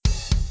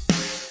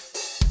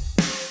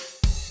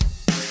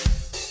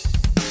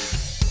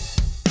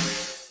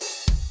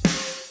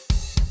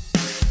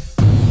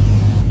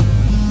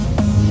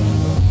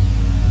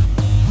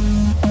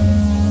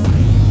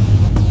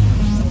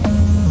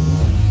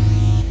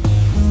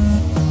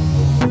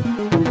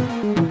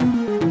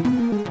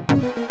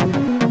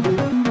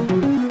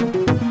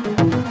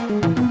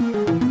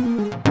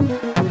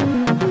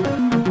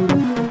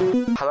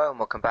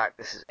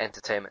This is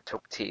Entertainment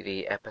Talk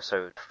TV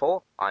episode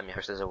 4. I'm your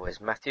host as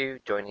always, Matthew.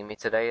 Joining me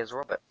today is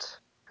Robert.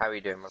 How are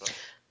you doing, Robert?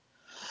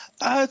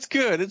 It's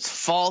good. It's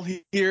fall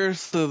here,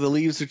 so the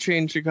leaves are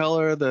changing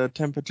color. The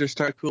temperatures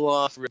start to cool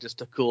off. It's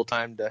just a cool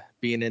time to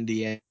be in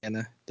Indiana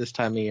this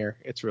time of year.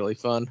 It's really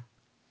fun.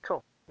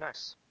 Cool.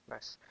 Nice.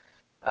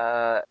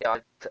 I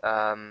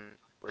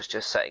was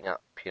just setting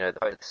up,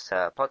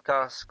 the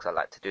podcast, because I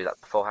like to do that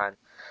beforehand.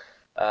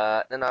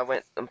 Then I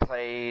went and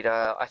played,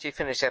 actually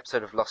finished the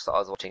episode of Lost that I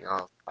was watching.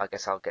 I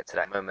guess I'll get to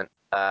that in a moment.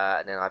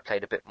 And then I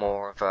played a bit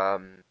more of,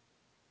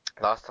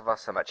 Last of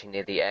Us. I'm actually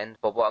near the end,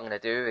 but what I'm going to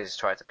do is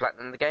try to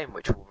platinum the game,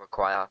 which will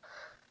require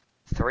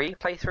 3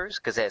 playthroughs,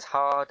 because there's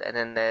hard, and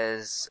then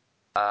there's,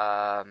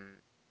 I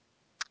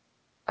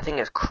think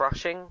it's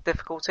crushing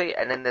difficulty,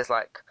 and then there's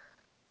like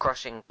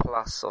crushing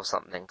plus or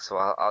something, so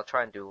I'll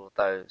try and do all of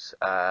those,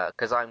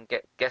 because I'm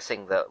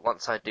guessing that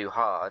once I do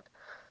hard,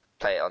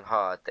 play it on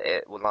hard,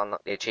 it will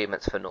unlock the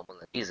achievements for normal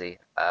and easy,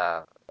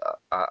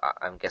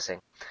 I'm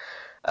guessing.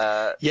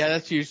 Yeah,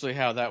 that's usually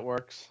how that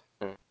works.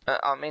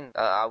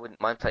 I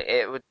wouldn't mind playing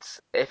it.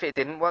 If it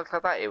didn't work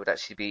like that, it would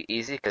actually be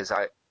easy, because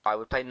I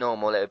would play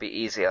normal, it would be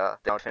easier,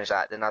 then I'd finish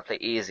that, then I'd play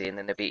easy, and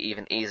then it'd be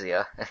even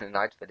easier, and then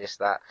I'd finish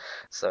that,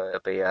 so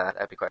that'd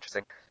be quite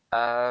interesting.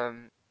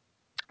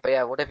 But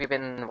yeah, what have you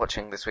been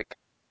watching this week?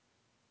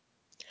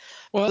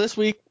 Well, this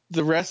week,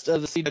 the rest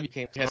of the CW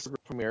came to the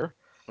premiere,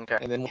 Okay.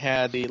 and then we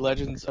had the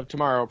Legends of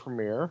Tomorrow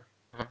premiere,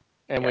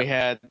 and we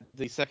had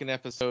the second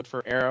episode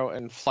for Arrow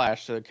and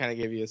Flash, so it kind of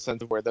gave you a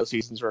sense of where those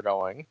seasons were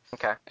going.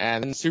 Okay.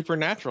 And then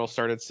Supernatural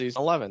started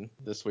season 11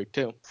 this week,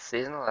 too.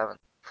 Season 11.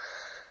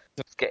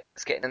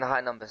 It's getting in the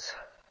high numbers.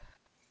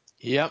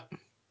 Yep.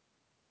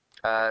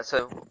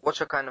 So what's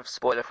your kind of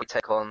spoiler-free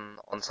take on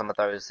some of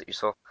those that you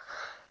saw?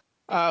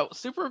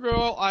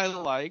 Supergirl I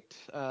liked.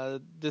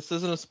 This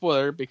isn't a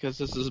spoiler because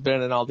this has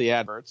been in all the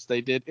adverts.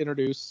 They did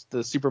introduce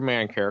the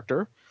Superman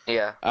character.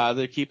 Yeah.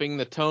 They're keeping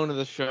the tone of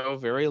the show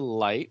very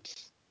light.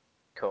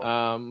 Cool.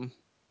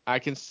 I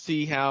can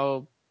see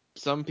how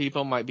some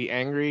people might be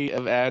angry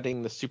of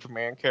adding the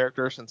Superman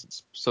character since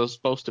it's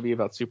supposed to be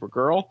about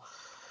Supergirl,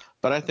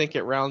 but I think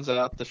it rounds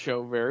out the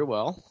show very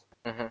well.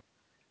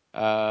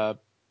 Mm-hmm.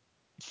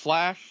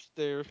 Flash,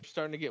 they're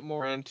starting to get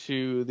more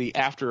into the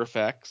after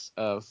effects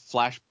of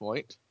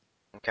Flashpoint.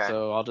 Okay.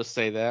 So I'll just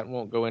say that,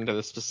 won't go into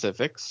the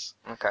specifics.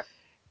 Okay.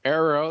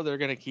 Arrow, they're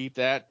going to keep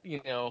that,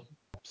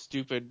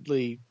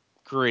 stupidly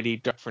gritty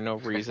dark for no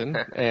reason.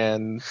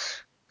 And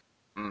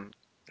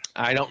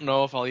I don't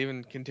know if I'll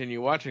even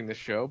continue watching this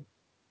show,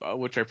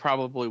 which I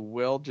probably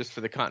will just for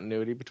the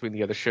continuity between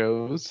the other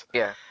shows.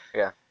 Yeah.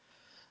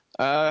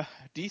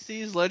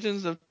 DC's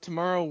Legends of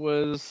Tomorrow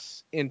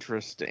was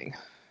interesting.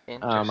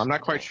 I'm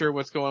not quite sure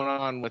what's going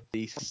on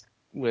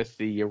with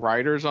the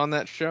writers on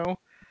that show,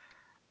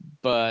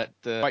 but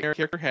the white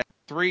character had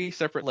 3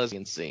 separate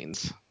lesbian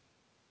scenes.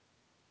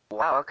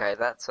 Wow, okay,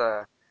 that's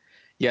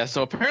Yeah,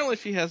 so apparently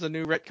she has a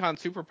new retcon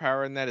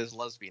superpower, and that is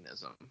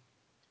lesbianism.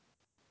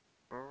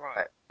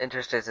 Right.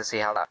 Interested to see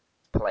how that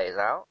plays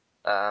out.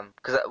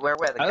 Because we're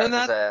aware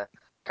the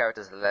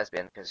character's a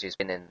lesbian because she's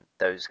been in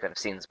those kind of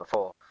scenes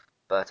before.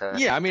 But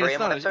yeah, I mean, 3 it's in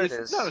not one episode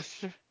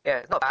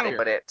it's not bad,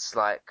 but it's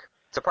like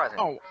surprising.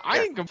 Oh, I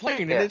didn't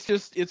complain, and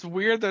it's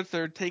weird that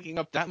they're taking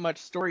up that much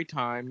story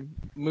time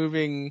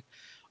moving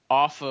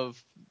off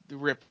of the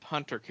Rip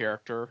Hunter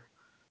character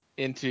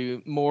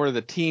into more of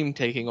the team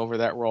taking over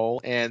that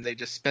role, and they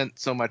just spent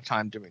so much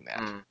time doing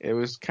that. It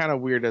was kind of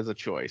weird as a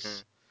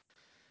choice.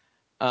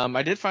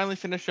 I did finally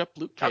finish up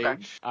Luke Cage.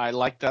 Okay. I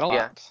liked that a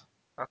lot.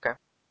 Okay.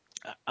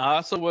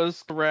 Also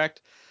was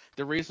correct.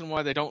 The reason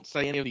why they don't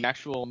say any of the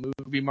actual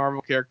movie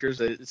Marvel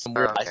characters is some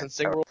weird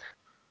licensing rule,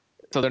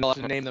 so they're not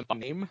allowed to name them by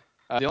name.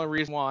 The only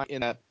reason why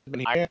in that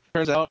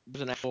turns out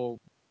there's an actual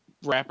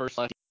rapper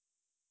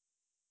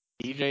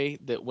 / DJ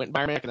that went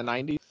by back in the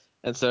 90s,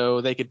 and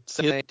so they could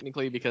say it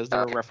technically because they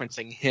were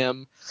referencing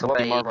him, so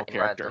the Marvel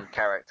character. Random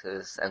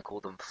characters and call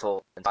them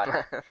Thor.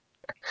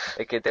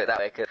 They could do it that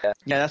way.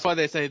 Yeah, that's why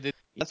they say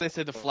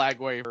the flag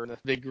waver and the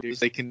big groups.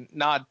 They can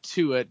nod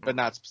to it, but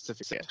not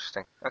specifically.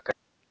 Interesting. Okay.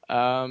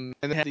 And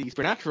they had the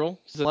Supernatural,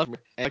 and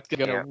it's going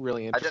to go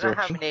really interesting. I don't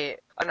know how many.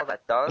 I know what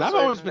that does. I've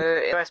always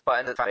been US,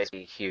 but it's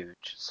basically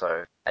huge.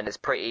 So, and it's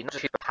pretty not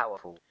just super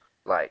powerful.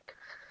 Like,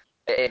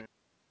 they're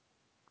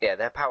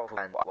powerful.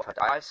 And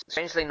I've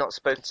strangely not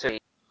spoken to a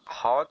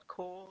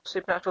hardcore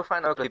Supernatural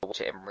fan. I know people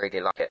watch it and really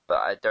like it, but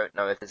I don't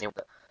know if there's anyone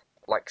that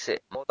likes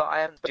it more that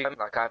I haven't spoken.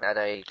 Like, I haven't had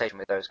a station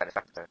with those kind of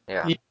fans. So,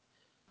 yeah.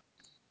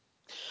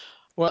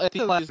 Well, I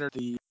think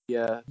the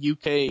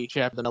UK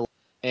chapter.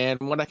 And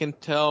from what I can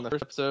tell in the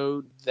first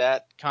episode,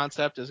 that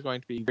concept is going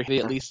to be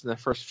at least in the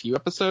first few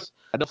episodes.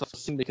 I don't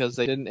know because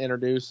they didn't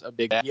introduce a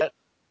big bad yet,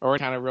 or any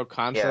kind of real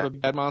concept of a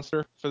bad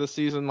monster for the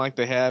season like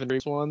they have in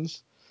previous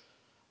ones.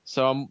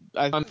 So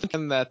I'm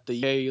thinking that the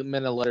UK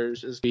Meta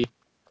Letters is be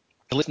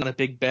at least not a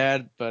big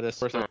bad, but a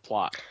source of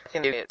plot. I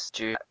think it's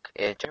due.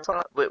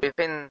 We've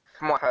been,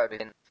 from what I heard, we've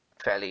been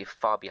fairly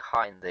far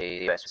behind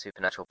the US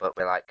Supernatural, but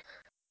we're like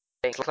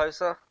getting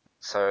closer.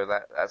 So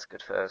that's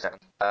good for us.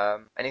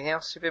 Anything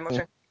else you've been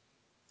watching?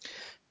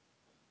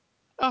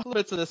 little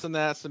bits of this and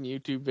that, some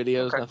YouTube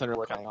videos, Okay. nothing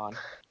really going on.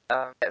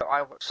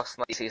 I watched last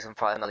night season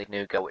finale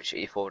New Girl, which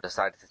E4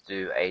 decided to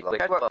do a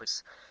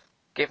lot.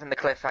 Given the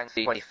cliffhanger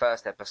the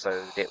 21st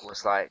episode, it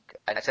was like,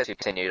 and I said to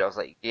continued, I was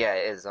like, yeah,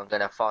 it is. I'm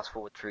going to fast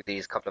forward through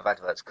these couple of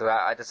adverts, because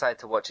I decided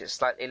to watch it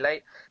slightly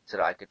late, so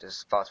that I could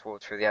just fast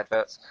forward through the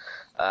adverts.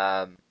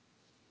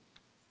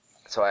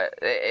 So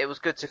it was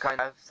good to kind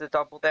of have the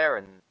double there,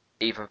 and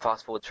even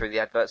fast forward through the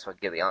adverts so I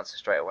could get the answer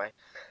straight away.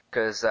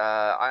 Because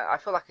I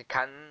feel like I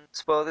can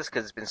spoil this,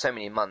 because it's been so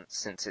many months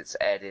since it's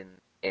aired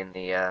in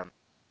the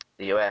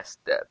US.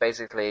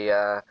 Basically,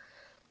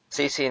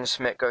 Cece and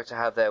Schmidt go to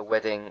have their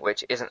wedding,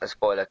 which isn't a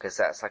spoiler because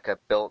that's like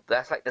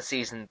that's like the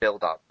season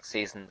build up,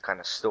 season kind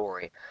of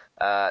story.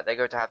 They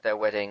go to have their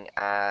wedding,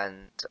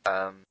 and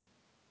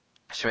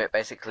Schmidt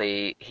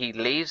basically he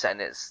leaves,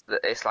 and it's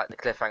like the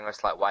cliffhanger.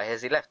 It's like, why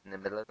has he left in the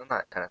middle of the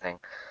night, kind of thing.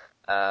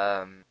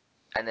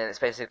 And then it's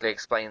basically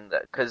explained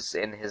that because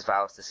in his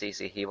vows to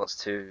Cece he wants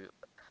to,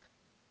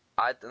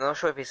 I'm not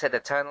sure if he said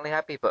eternally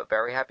happy, but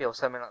very happy or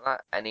something like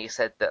that. And he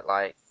said that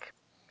like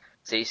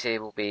Cece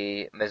will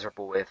be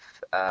miserable if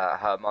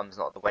her mum's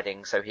not at the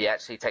wedding, so he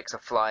actually takes a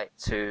flight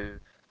to,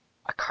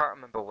 I can't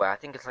remember where, I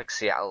think it's like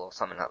Seattle or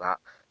something like that,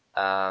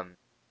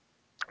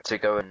 to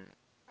go and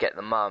get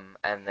the mum,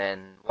 and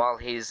then while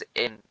he's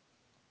in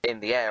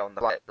the air on the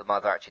flight, the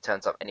mother actually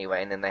turns up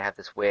anyway, and then they have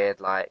this weird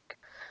like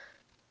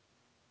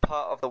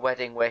part of the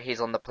wedding where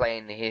he's on the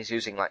plane, he's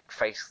using like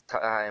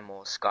FaceTime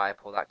or Skype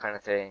or that kind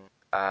of thing,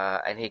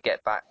 and he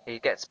gets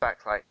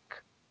back like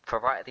for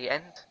right at the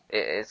end.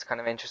 It's kind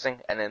of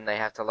interesting, and then they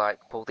have to like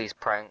pull these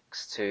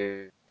pranks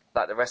to,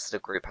 like the rest of the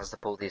group has to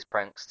pull these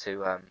pranks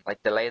to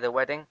like delay the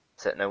wedding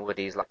so that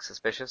nobody's like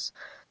suspicious.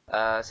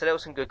 So there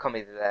was some good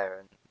comedy there,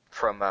 and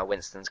from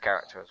Winston's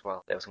character as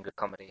well. There was some good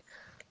comedy.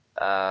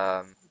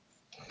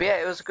 But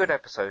yeah, it was a good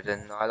episode,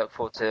 and I look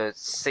forward to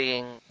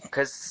seeing,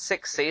 because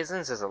 6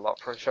 seasons is a lot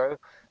for a show,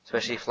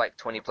 especially for like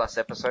 20 plus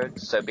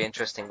episodes. So it'd be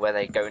interesting where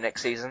they go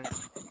next season.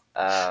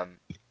 Um,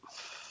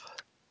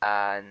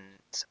 and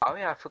oh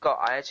yeah, I forgot.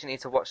 I actually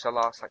need to watch the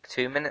last like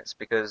 2 minutes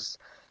because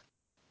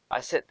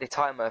I set the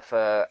timer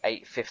for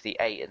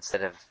 8:58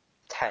 instead of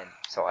 10,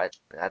 so I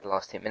had the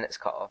last 2 minutes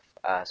cut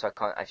off. So I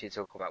can't actually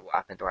talk about what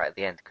happened right at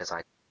the end because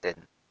I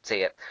didn't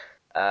see it.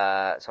 So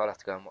I'll have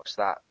to go and watch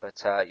that.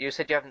 But you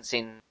said you haven't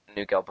seen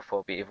New Girl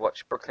before, but you've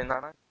watched Brooklyn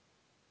Nine-Nine?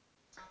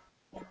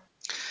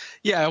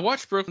 Yeah, I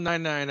watched Brooklyn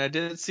Nine-Nine. I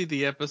did see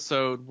the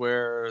episode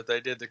where they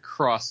did the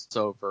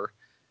crossover,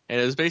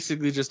 and it was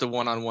basically just a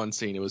one-on-one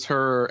scene. It was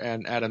her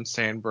and Adam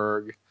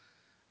Sandberg.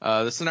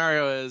 The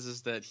scenario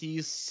is that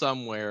he's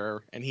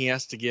somewhere and he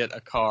has to get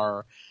a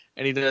car,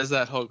 and he does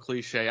that whole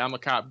cliche, "I'm a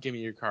cop, give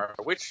me your car,"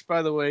 which,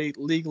 by the way,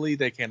 legally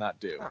they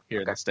cannot do Oh, here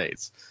in okay. the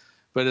States.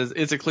 But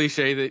it's a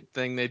cliche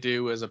thing they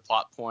do as a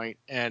plot point,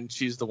 and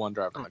she's the one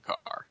driving the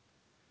car.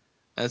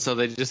 And so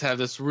they just have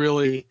this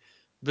really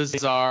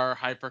bizarre,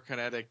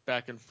 hyperkinetic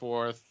back and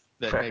forth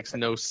that makes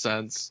no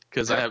sense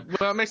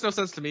it makes no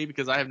sense to me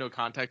because I have no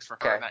context for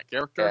her Okay. and that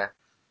character.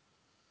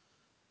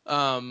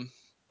 Yeah.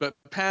 But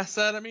past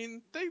that, I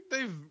mean,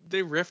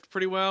 they riffed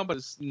pretty well, but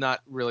it's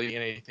not really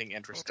anything Okay.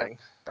 interesting.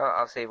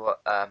 I'll see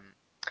what I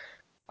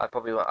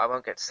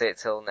won't get to see it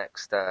till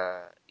next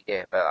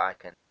year, but I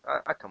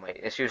can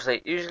wait. It's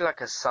usually like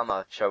a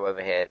summer show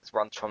over here. It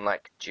runs from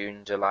like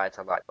June, July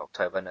to like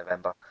October,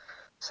 November.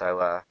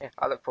 So yeah,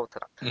 I look forward to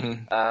that.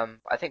 Mm-hmm.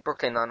 I think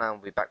Brooklyn Nine-Nine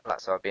will be back for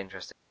that, so I'll be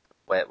interested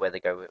where they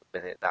go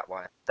with it that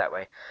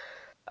way.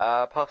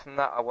 Apart from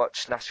that, I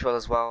watched Nashville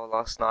as well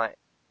last night,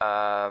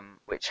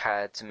 which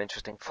had some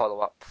interesting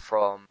follow-up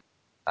from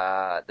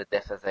the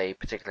death of a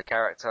particular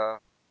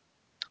character.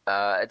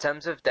 In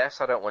terms of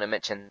deaths, I don't want to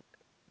mention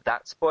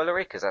that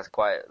spoilery because that's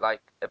quite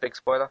like a big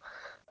spoiler.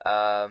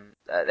 A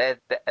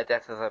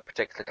death of a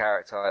particular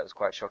character, it was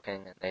quite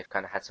shocking, and they've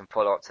kind of had some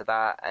follow-up to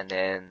that. And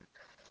then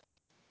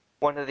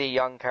one of the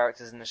young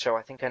characters in the show,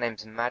 I think her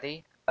name's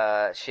Maddie.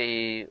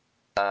 She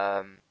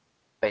um,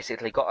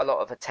 basically got a lot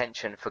of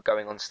attention for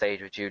going on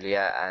stage with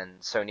Juliet, and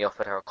Sony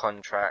offered her a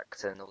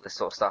contract and all this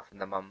sort of stuff. And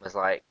the mum was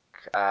like,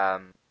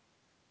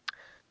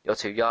 "You're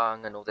too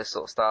young," and all this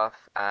sort of stuff.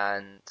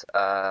 And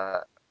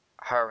her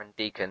and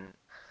Deacon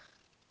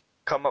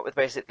come up with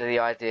basically the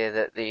idea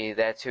that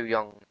their two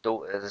young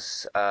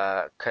daughters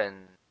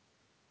can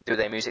do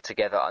their music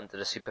together under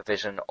the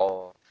supervision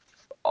of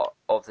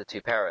the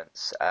two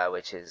parents,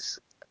 which is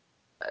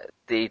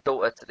the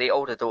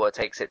older daughter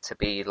takes it to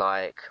be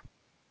like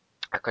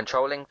a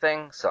controlling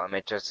thing, so I'm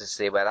interested to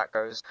see where that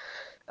goes.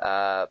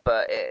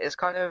 But it's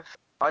kind of,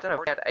 I don't know,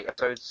 we had 8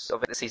 episodes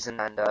of it this season,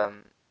 and I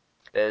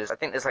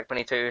think there's like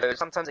 22. So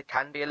sometimes it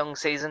can be a long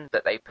season,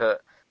 but they put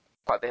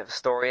quite a bit of a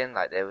story in.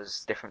 Like there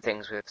was different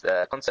things with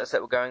the concerts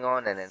that were going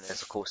on, and then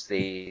there's of course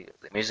the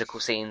musical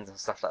scenes and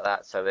stuff like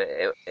that. So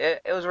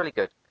it was really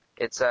good.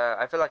 It's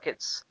I feel like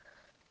it's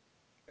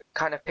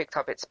kind of picked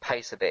up its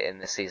pace a bit in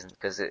this season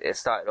because it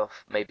started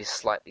off maybe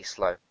slightly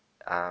slow.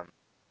 Um,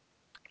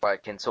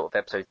 like in sort of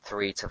episode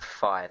 3 to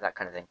 5, that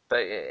kind of thing.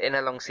 But in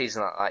a long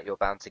season like that, you're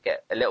bound to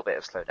get a little bit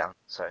of slowdown.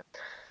 So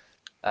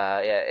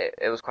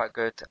it was quite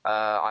good.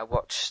 I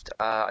watched.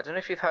 I don't know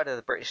if you've heard of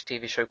the British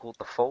TV show called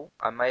The Fall.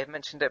 I may have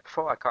mentioned it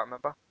before. I can't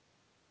remember.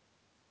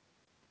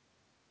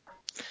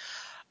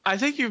 I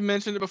think you've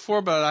mentioned it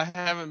before, but I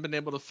haven't been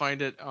able to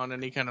find it on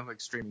any kind of like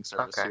streaming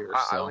service Okay, here.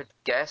 I So would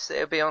guess it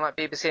would be on like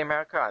BBC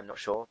America. I'm not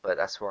sure, but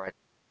that's where I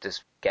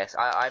just guess.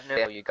 I've no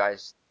idea how you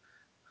guys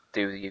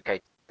do the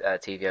UK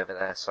TV over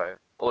there, so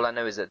all I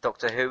know is that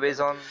Doctor Who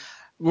is on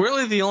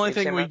really, BBC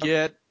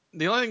America.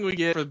 the only thing we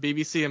get for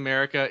BBC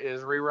America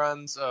is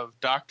reruns of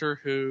Doctor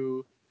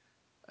Who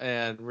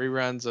and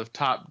reruns of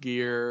Top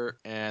Gear,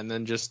 and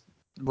then just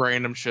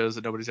random shows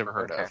that nobody's ever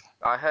heard Okay, of.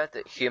 I heard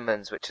that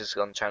Humans, which is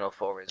on Channel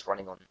 4, is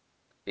running on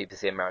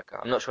BBC America.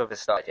 I'm not sure if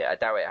it's started yet. I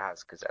doubt it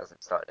has because it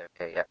hasn't started over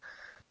here yet.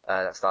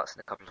 That starts in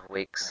a couple of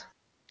weeks.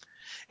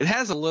 It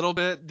has a little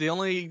bit. The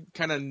only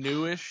kind of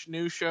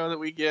new show that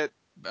we get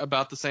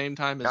about the same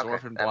time is Okay,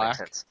 Orphan that makes Black,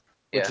 sense.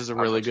 which Yeah, is a I'm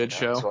really watching good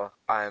that as show. well.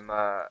 I'm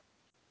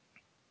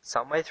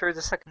some way through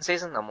the second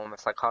season. I'm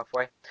almost like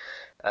halfway.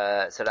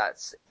 So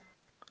that's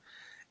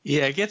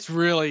Yeah, it gets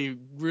really,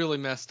 really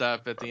messed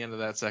up at the end of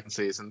that second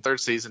season. Third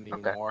season even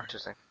okay. more.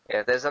 Interesting.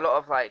 Yeah, there's a lot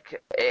of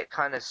like it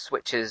kind of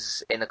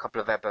switches in a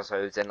couple of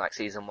episodes in like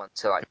season 1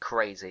 to like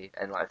crazy,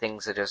 and like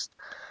things are just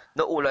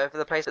not all over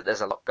the place, but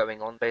there's a lot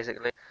going on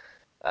basically.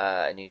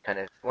 And you kind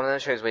of one of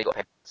those shows where you got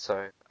paid.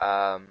 So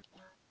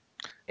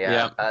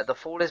yeah. Yeah. The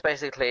Fall is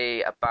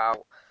basically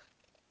about.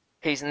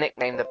 He's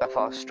nicknamed the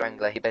Belfast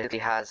Strangler. He basically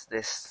has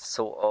this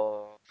sort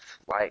of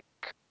like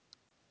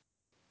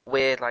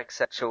weird like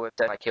sexual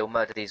like he'll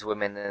murder these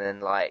women and then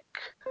like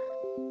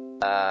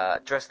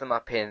dress them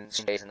up in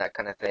ways and that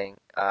kind of thing.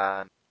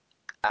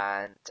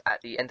 And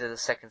at the end of the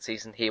second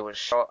season, he was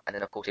shot, and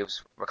then of course he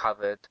was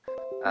recovered.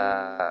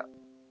 Uh,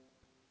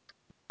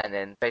 and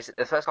then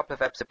basically the first couple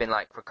of episodes have been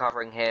like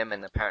recovering him,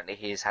 and apparently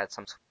he's had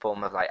some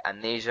form of like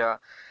amnesia.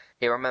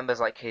 He remembers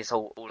like his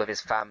all of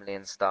his family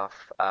and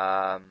stuff.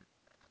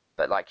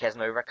 But like he has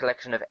no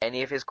recollection of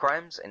any of his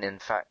crimes, and in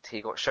fact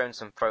he got shown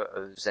some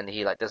photos and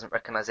he like doesn't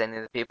recognize any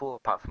of the people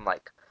apart from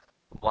like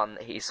one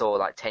that he saw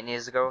like 10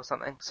 years ago or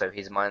something, so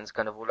his mind's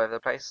kind of all over the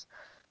place.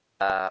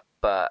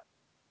 But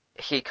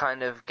he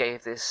kind of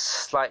gave this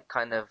slight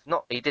kind of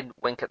not he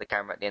didn't wink at the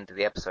camera at the end of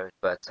the episode,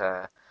 but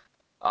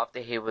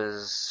after he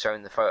was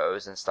showing the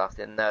photos and stuff,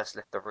 the nurse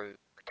left the room,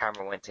 the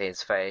camera went to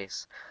his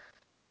face,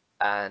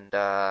 and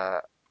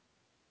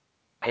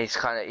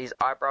his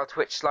eyebrow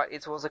twitched slightly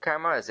towards the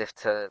camera as if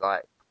to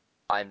like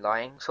I'm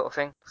lying sort of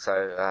thing.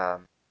 So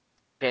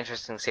be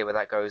interesting to see where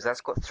that goes.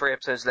 That's got 3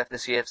 episodes left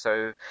this year,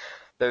 so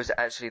those are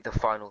actually the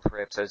final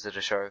 3 episodes of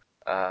the show.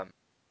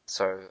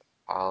 So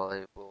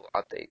I will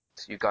update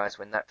you guys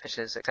when that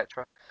finishes,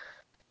 etc.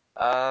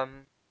 But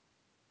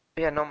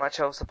yeah, not much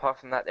else apart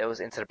from that. There was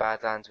Into the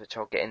Badlands, which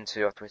I'll get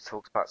into after we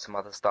talk about some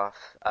other stuff.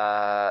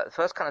 The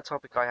first kind of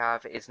topic I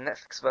have is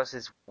Netflix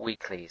versus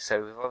Weekly.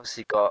 So we've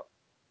obviously got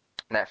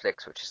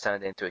Netflix, which has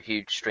turned into a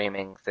huge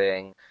streaming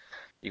thing.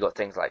 You got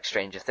things like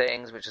Stranger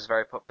Things, which is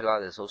very popular.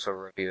 There's also a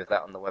review of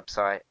that on the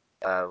website,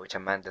 which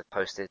Amanda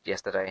posted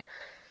yesterday.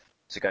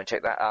 So go and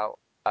check that out.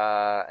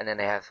 And then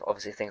they have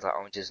obviously things like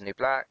Orange is the New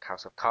Black,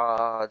 House of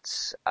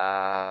Cards.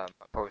 I'm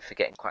probably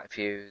forgetting quite a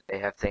few. They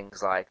have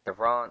things like The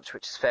Ranch,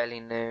 which is fairly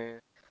new.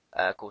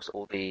 Of course,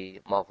 all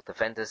the Marvel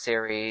Defenders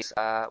series.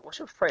 What's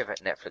your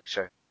favorite Netflix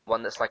show?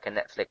 One that's like a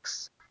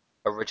Netflix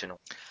original.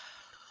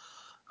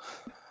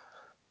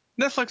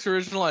 Netflix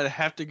original, I'd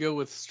have to go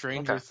with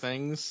Stranger Okay.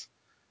 Things,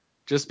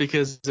 just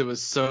because it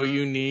was so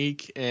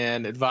unique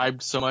and it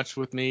vibed so much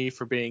with me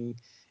for being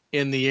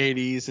in the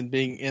 80s and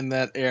being in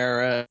that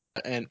era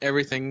and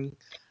everything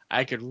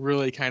I could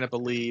really kind of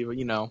believe,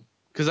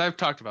 because I've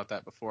talked about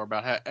that before,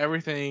 about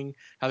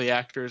how the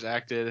actors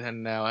acted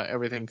and now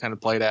everything kind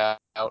of played out.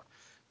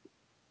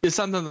 It's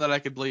something that I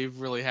could believe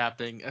really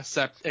happening,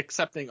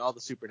 accepting all the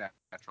supernatural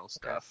Okay.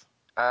 stuff.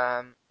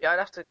 Yeah, I'd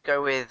have to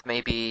go with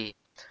maybe.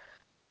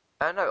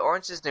 I don't know.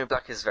 Orange is the New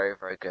Black is very,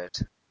 very good.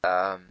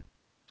 Um,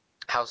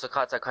 House of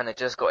Cards I kind of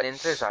just got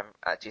into, so I haven't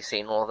actually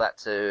seen all of that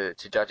to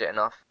judge it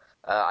enough.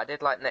 I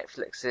did like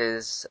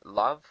Netflix's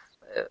Love.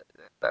 Uh,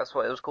 that's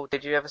what it was called.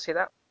 Did you ever see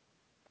that?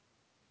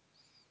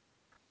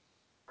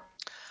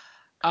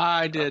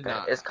 I did Okay,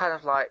 not. it's kind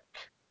of like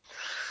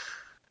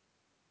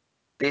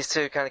these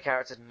two kind of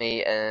characters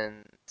meet,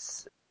 and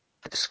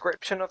the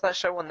description of that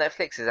show on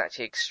Netflix is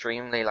actually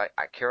extremely like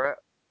accurate.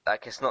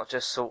 Like it's not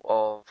just sort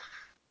of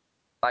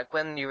like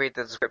when you read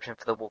the description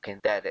for The Walking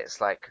Dead, it's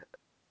like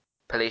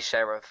police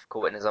sheriff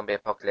caught in a zombie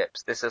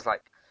apocalypse. This is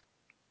like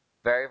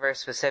very, very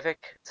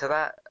specific to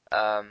that.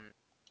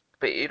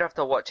 But you'd have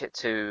to watch it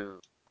to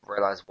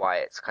realize why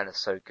it's kind of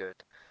so good.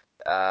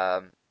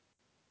 Um,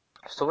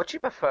 so what do you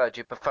prefer? Do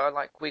you prefer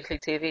like weekly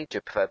TV? Do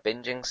you prefer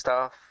binging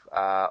stuff?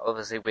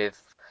 Obviously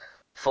with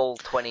full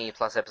 20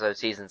 plus episode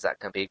seasons, that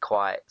can be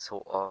quite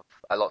sort of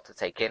a lot to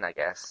take in, I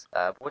guess.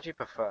 What do you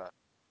prefer?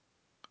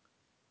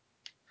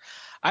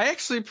 I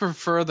actually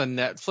prefer the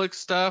Netflix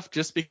stuff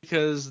just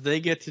because they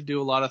get to do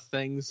a lot of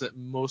things that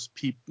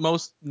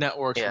most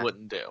networks Yeah.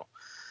 wouldn't do.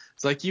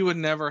 It's like you would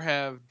never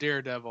have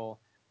Daredevil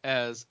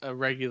as a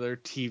regular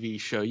TV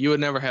show. You would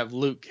never have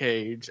Luke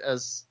Cage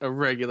as a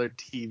regular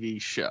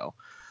TV show.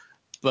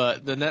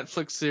 But the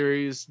Netflix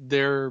series,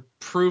 they're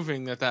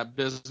proving that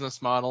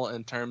business model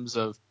in terms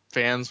of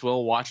fans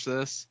will watch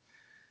this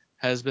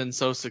has been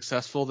so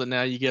successful that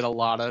now you get a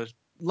lot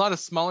of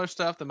smaller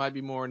stuff that might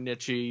be more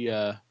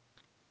niche-y,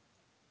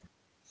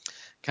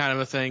 kind of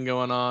a thing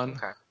going on.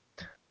 Okay.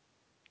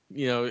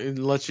 You know, it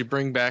lets you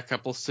bring back a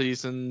couple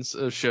seasons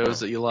of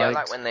shows that you Yeah, I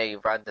liked. like when they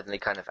randomly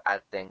kind of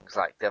add things.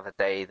 Like the other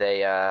day,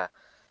 I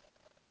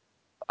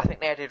think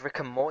they added Rick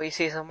and Morty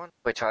season 1,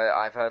 which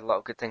I've heard a lot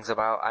of good things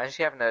about. I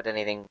actually haven't heard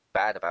anything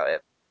bad about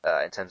it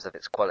in terms of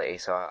its quality,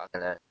 so I'm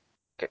gonna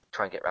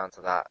try and get around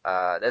to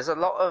that. There's a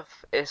lot of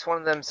it's one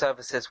of them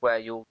services where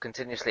you'll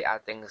continuously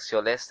add things to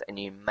your list, and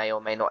you may or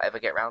may not ever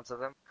get round to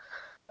them.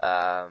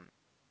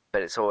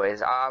 But it's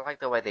always I like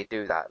the way they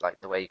do that, like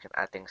the way you can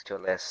add things to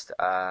your list.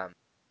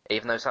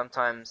 Even though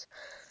sometimes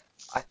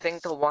I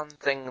think the one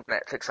thing with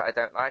Netflix that I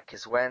don't like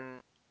is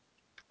when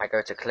I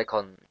go to click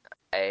on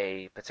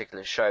a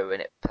particular show and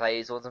it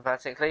plays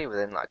automatically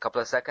within like a couple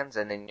of seconds,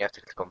 and then you have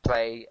to click on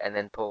play and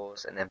then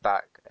pause and then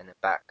back and then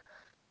back.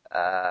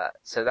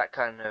 So that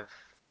kind of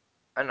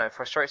I don't know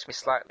frustrates me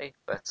slightly,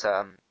 but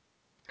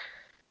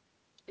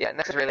yeah,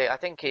 Netflix really I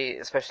think he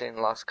especially in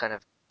the last kind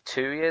of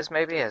 2 years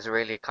maybe has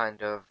really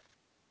kind of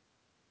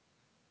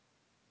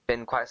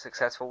been quite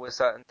successful with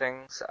certain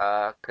things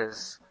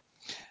because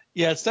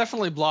Yeah, it's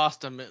definitely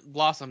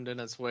blossomed in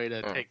its way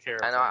to take care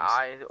of and things.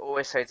 I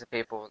always say to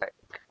people like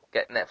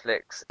get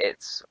Netflix,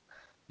 it's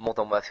more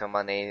than worth your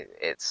money.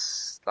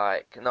 It's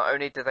like not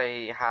only do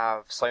they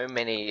have so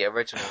many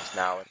originals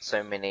now and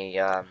so many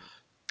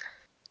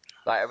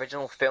like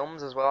original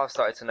films as well. I've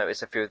started to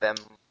notice a few of them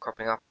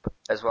cropping up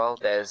as well.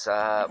 There's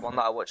one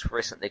that I watched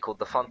recently called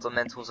The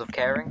Fundamentals of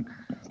Caring.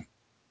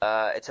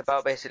 It's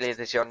about basically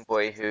this young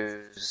boy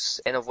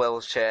who's in a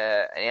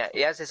wheelchair and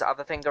he has this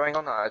other thing going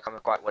on. I can't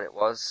remember quite what it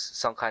was.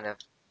 Some kind of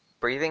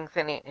breathing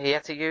thing he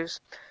had to use.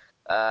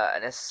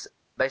 And it's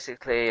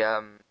basically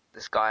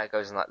this guy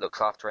goes and like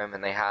looks after him,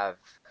 and they have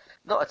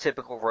not a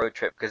typical road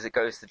trip because it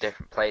goes to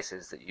different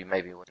places that you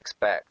maybe would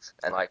expect,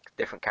 and like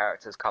different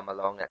characters come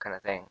along, that kind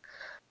of thing.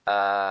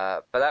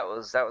 But that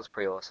was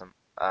pretty awesome.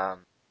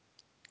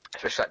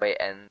 Especially like the way it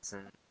ends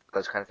and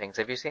those kind of things.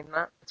 Have you seen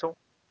that at all?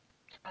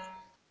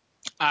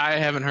 I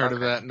haven't heard of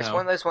Okay. that. It's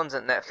one No. of those ones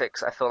that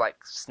Netflix I feel like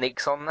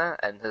sneaks on there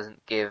and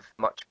doesn't give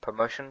much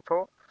promotion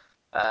for.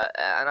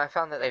 And I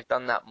found that they've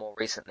done that more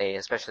recently,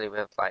 especially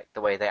with like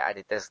the way they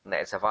added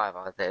Designated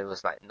Survivor. There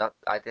was like not,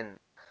 I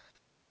didn't.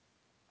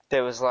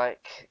 There was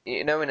like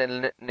when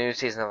a new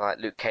season of like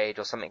Luke Cage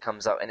or something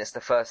comes up and it's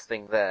the first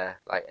thing there,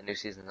 like a new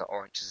season of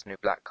Orange is the New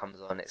Black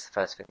comes on, it's the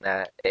first thing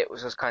there. It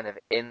was just kind of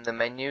in the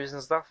menus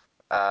and stuff.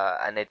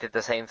 And they did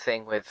the same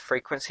thing with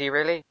Frequency,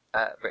 really,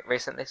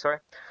 recently. Sorry.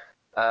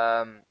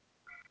 Um,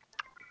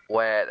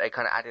 where they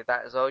kind of added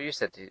that as well. You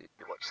said you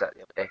watched that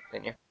the other day,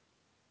 didn't you?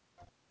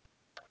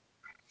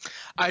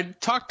 I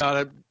talked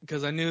about it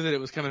because I knew that it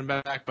was coming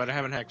back, but I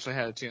haven't actually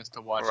had a chance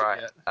to watch it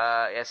Right. yet.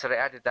 Yeah. So they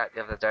added that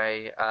the other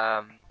day.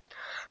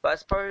 But I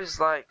suppose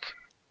like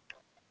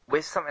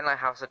with something like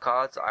House of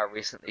Cards, I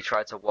recently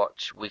tried to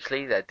watch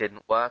weekly. That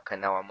didn't work,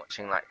 and now I'm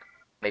watching like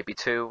maybe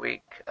 2 a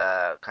week,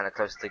 kind of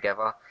close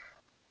together.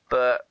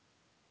 But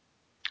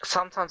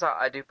sometimes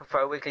I do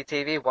prefer weekly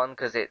TV. One,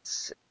 because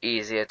it's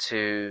easier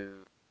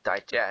to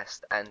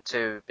digest, and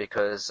two,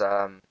 because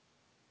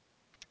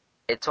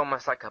it's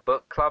almost like a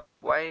book club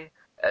way,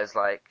 as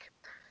like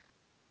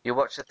you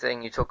watch the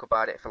thing, you talk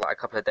about it for like a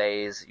couple of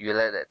days, you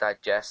let it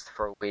digest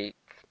for a week,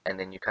 and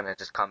then you kind of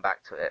just come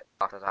back to it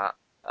after that.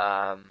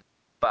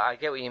 But I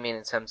get what you mean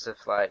in terms of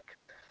like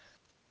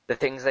the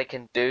things they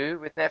can do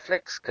with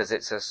Netflix because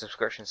it's a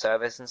subscription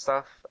service and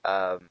stuff.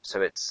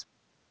 So it's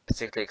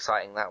particularly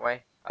exciting that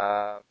way.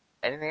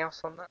 Anything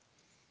else on that?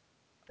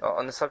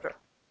 On the subject?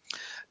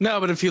 No,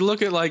 but if you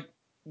look at like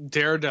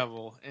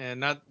Daredevil and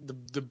not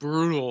the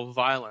brutal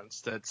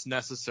violence that's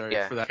necessary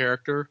Yeah, for that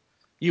character,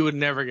 you would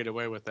never get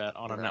away with that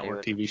on a no, you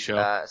network wouldn't. TV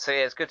show. So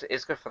yeah, it's good.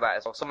 It's good for that.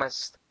 It's also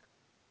almost.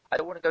 I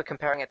don't want to go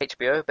comparing it to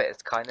HBO, but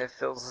it kind of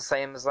feels the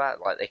same as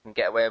that. Like they can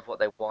get away with what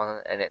they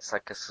want, and it's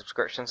like a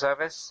subscription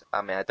service.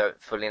 I mean, I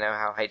don't fully know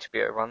how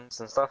HBO runs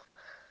and stuff,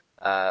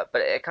 but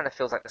it kind of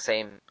feels like the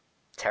same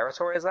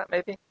territory as that,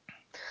 maybe.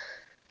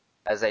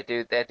 As they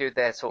do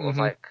their sort of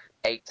Hmm. like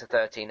 8 to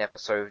 13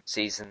 episode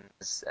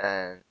seasons,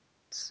 and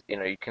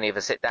you can either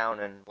sit down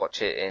and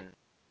watch it in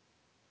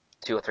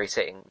 2 or 3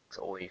 sittings,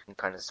 or you can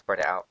kind of spread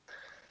it out.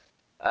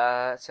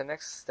 So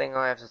next thing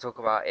I have to talk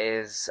about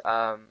is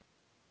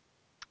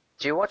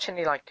do you watch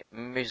any like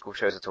musical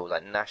shows at all,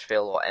 like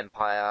Nashville or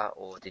Empire,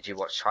 or did you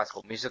watch High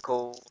School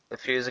Musical a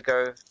few years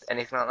ago?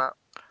 Anything like that?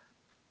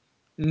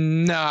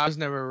 No, I was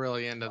never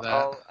really into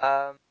that.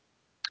 Oh,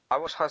 I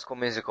watched High School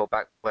Musical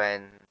back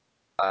when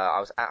I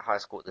was at high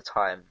school at the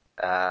time,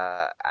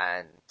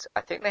 and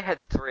I think they had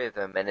three of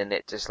them, and then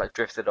it just like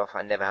drifted off.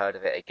 I never heard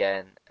of it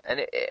again, and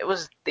it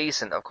was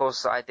decent. Of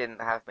course, I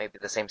didn't have maybe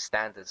the same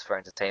standards for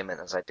entertainment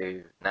as I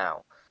do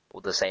now, or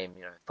the same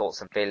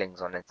thoughts and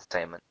feelings on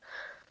entertainment.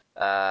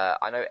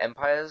 I know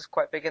Empire's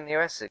quite big in the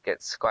US. It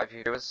gets quite a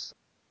few viewers.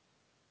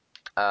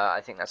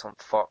 I think that's on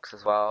Fox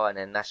as well, and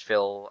then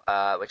Nashville,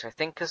 which I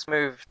think has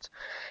moved.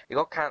 It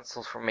got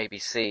cancelled from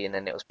ABC, and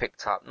then it was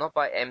picked up not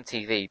by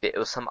MTV, but it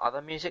was some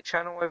other music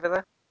channel over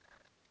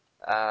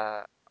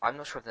there. I'm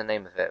not sure of the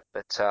name of it,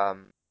 but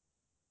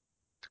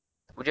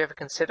would you ever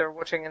consider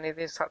watching any of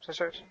these types of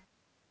shows?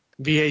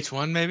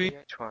 VH1 maybe?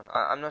 VH1.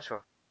 I'm not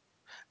sure.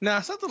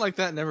 Nah, something like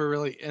that never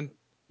really, and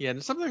yeah,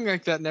 something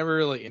like that never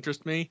really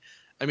interests me.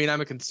 I mean,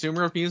 I'm a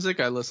consumer of music.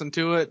 I listen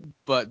to it,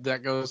 but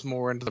that goes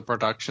more into the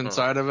production Hmm.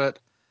 side of it,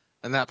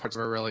 and that part's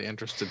never really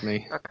interested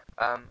me. Okay.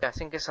 Yeah, I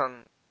think it's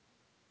on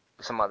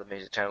some other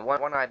music channel.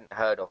 One I hadn't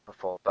heard of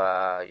before,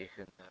 but you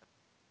can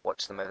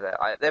watch them over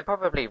there. They're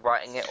probably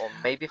writing it or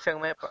maybe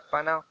filming it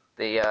by now.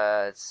 The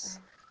Yeah.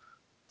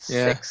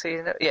 sixth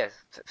season, yeah,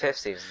 fifth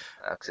season,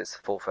 because it's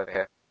the fourth over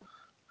here.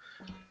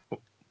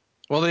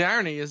 Well, the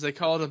irony is they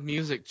call it a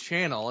music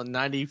channel, and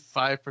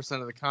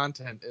 95% of the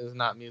content is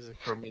not music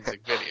for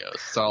music videos.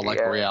 It's all like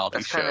Yeah, reality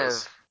that's kind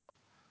shows. of.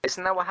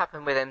 Isn't that what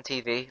happened with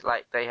MTV?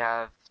 Like they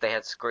had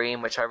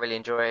Scream, which I really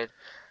enjoyed,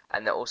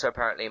 and they're also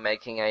apparently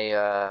making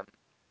a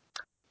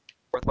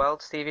Fourth World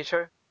TV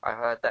show. I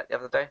heard that the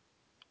other day.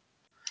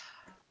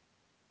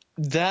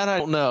 That I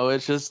don't know.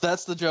 It's just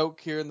that's the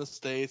joke here in the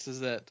States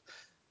is that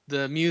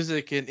the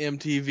music in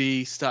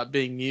MTV stopped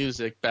being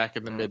music back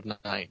in the mid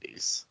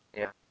 90s.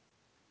 Yeah.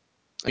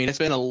 I mean, it's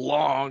been a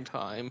long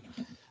time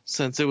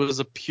since it was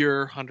a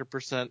pure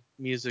 100%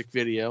 music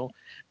video.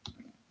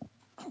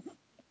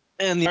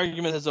 And the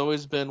argument has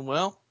always been,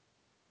 well,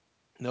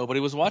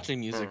 nobody was watching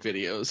music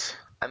videos.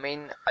 I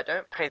mean, I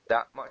don't pay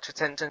that much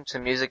attention to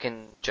music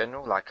in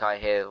general. Like I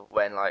hear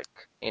when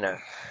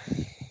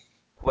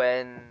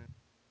when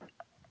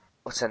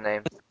what's her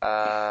name?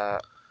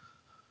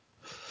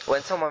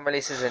 When someone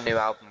releases a new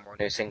album or a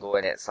new single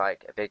and it's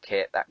like a big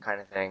hit, that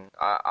kind of thing.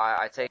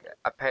 I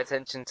pay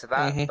attention to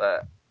that, Mm-hmm.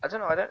 but I don't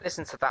know. I don't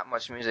listen to that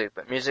much music,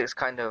 but music's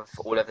kind of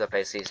all over the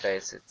place these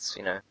days. It's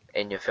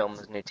in your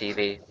films, new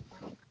TV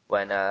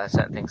when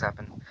certain things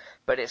happen,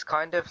 but it's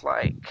kind of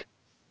like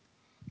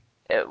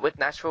with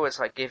Nashville, it's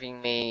like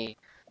giving me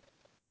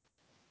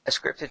a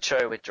scripted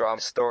show with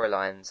drama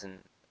storylines and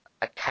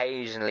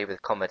occasionally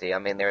with comedy. I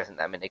mean, there isn't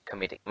that many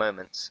comedic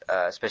moments,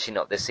 especially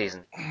not this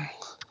season.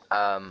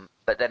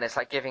 But then it's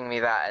like giving me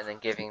that and then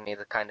giving me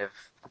the kind of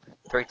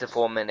 3 to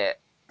 4 minute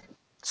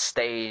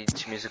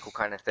stage musical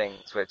kind of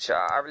things, which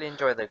I really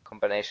enjoy the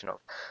combination of.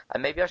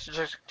 And maybe I should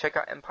just check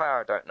out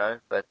Empire, I don't know,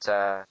 but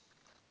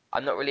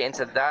I'm not really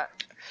into that.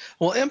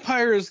 Well,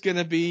 Empire is going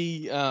to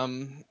be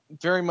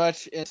very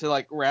much into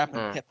like rap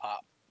and Mm, hip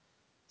hop.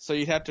 So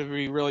you'd have to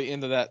be really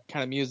into that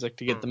kind of music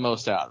to get the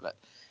most out of it.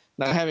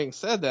 Now, having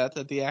said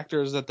that the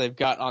actors that they've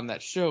got on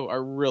that show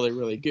are really,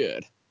 really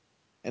good.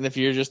 And if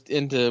you're just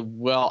into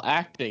well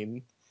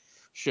acting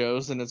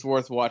shows, then it's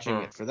worth watching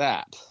mm. it for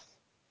that.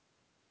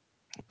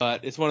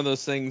 But it's one of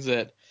those things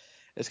that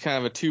it's kind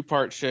of a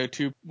two-part show,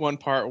 one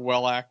part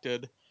well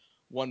acted,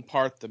 one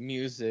part the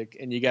music,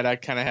 and you gotta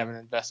kind of have an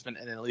investment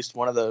in at least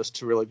one of those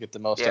to really get the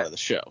most Yeah, out of the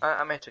show.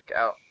 I may check it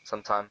out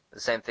sometime. The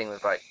same thing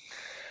with like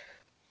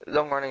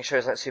long running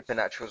shows like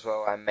Supernatural as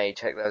well. I may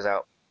check those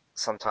out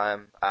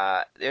sometime.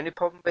 The only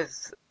problem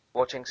with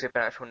watching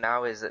Supernatural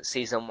now is that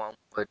season one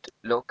would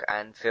look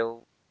and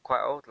feel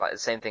quite old. Like the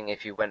same thing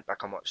if you went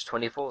back and watched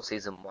 24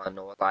 season one,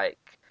 or like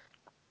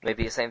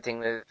maybe the same thing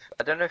with.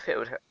 I don't know if it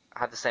would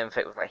have the same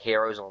effect with like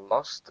Heroes or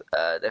Lost.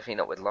 Definitely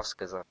not with Lost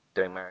because I'm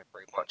doing my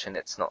rewatch and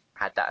it's not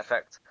had that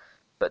effect.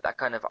 But that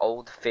kind of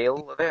old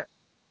feel of it.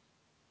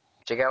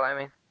 Do you get what I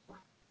mean?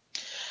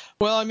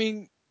 Well, I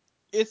mean,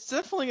 it's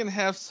definitely gonna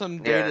have some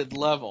Yeah. dated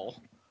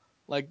level.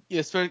 Like,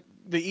 the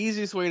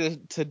easiest way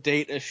to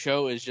date a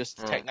show is just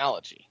Mm.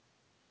 technology.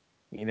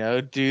 You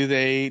know,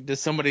 does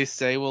somebody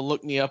say, well,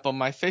 look me up on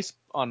my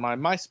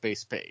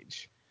MySpace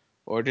page?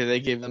 Or do they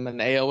give them an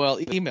AOL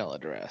email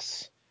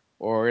address?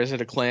 Or is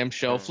it a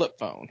clamshell Mm. flip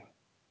phone?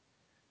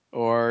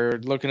 Or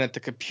looking at the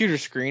computer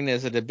screen,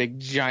 is it a big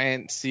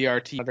giant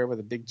CRT monitor with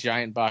a big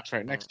giant box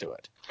right Mm. next to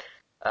it?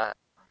 Uh,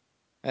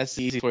 That's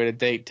the easiest way to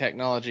date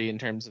technology in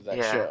terms of that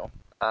yeah. show.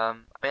 I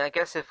mean, I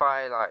guess if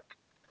I like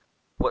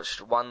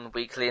watched one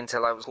weekly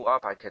until I was caught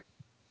up, I could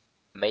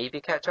maybe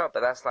catch up,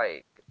 but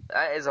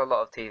that is a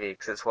lot of TV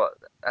because it's what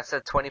that's a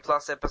 20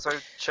 plus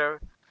episode show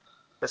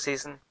per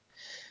season.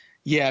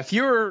 Yeah, if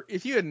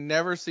you had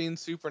never seen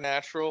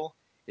Supernatural,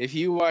 if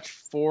you watch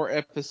 4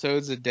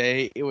 episodes a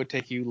day, it would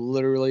take you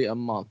literally a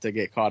month to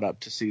get caught up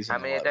to How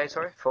season many a day? 11.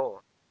 Sorry,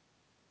 4.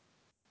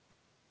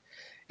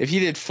 If you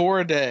did 4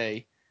 a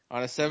day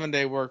on a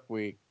 7-day work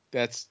week,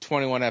 that's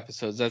 21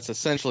 episodes. That's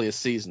essentially a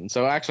season.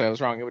 So actually, I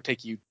was wrong. It would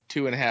take you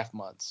 2.5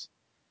 months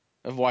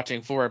of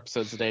watching 4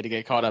 episodes a day to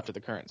get caught up to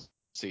the current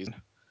season.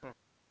 Hmm.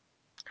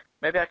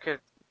 Maybe I could.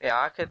 Yeah,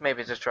 I could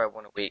maybe just try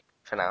one a week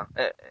for now.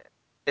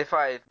 If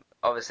I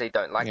obviously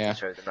don't like the Yeah.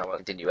 show, then I won't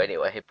continue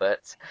anyway.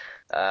 But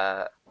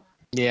uh,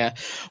 Yeah.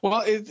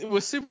 Well,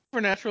 with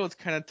Supernatural, it's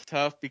kind of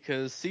tough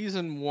because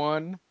season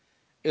one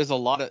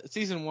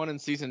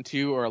and season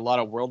two are a lot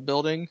of world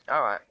building.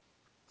 all right.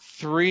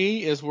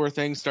 3 is where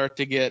things start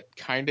to get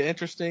kind of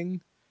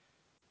interesting.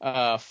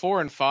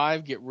 4 and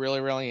 5 get really,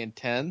 really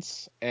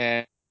intense,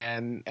 and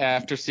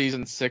after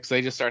season 6,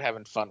 they just start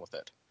having fun with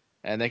it,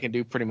 and they can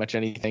do pretty much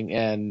anything,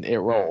 and it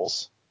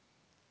rolls.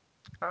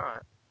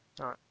 Alright.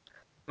 Alright.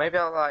 Maybe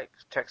I'll like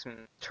check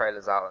some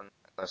trailers out and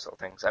those sort of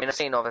things. I mean, I've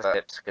seen all the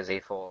clips because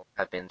E4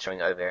 have been showing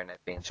it over here and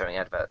they've been showing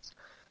adverts.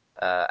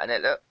 And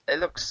it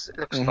looks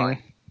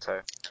fine. So,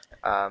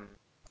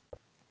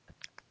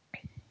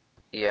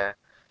 yeah.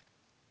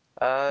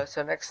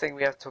 So next thing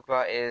we have to talk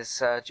about is,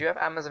 do you have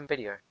Amazon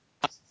Video?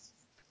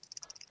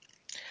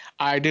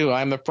 I do.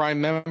 I'm a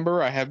Prime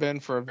member. I have been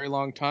for a very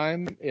long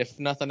time. If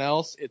nothing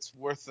else, it's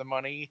worth the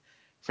money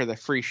for the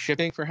free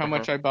shipping for how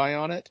much I buy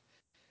on it.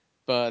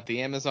 But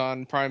the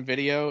Amazon Prime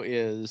Video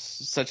is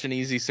such an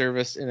easy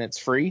service, and it's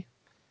free,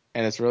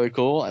 and it's really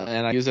cool,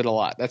 and I use it a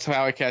lot. That's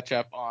how I catch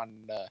up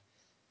on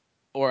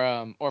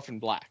Orphan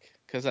Black,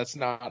 because that's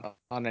not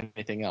on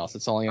anything else.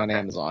 It's only on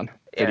Amazon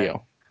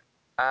Video.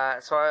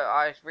 So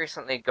I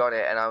recently got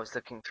it, and I was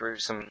looking through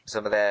some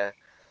of their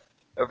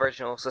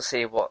originals to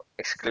see what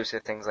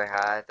exclusive things they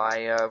had.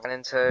 I went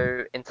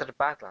into the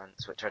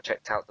Badlands, which I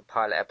checked out the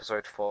pilot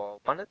episode for.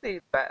 One of the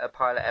better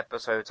pilot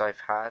episodes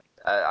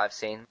I've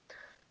seen.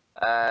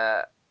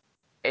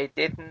 It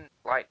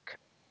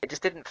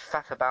just didn't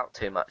faff about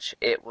too much.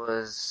 It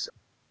was.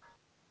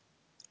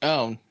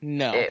 Oh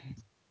no.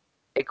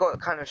 It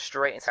got kind of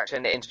straight into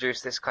action. It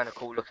introduced this kind of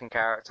cool looking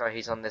character.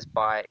 He's on this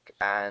bike,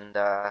 and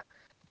the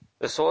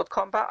sword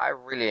combat I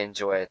really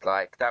enjoyed.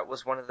 Like, that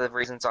was one of the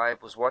reasons I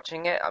was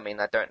watching it. I mean,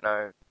 I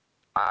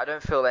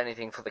don't feel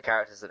anything for the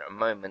characters at the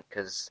moment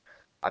because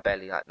I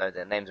barely know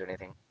their names or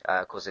anything.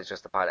 Of course, it's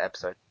just a pilot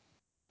episode.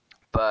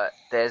 But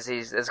there's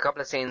a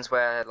couple of scenes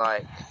where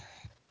like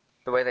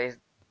the way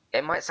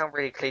it might sound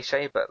really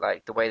cliche, but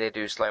like the way they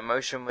do slow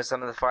motion with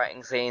some of the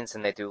fighting scenes,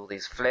 and they do all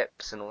these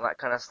flips and all that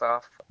kind of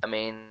stuff. I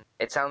mean,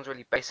 it sounds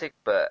really basic,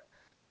 but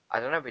I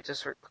don't know. It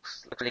just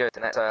looks really good,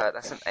 and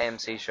that's an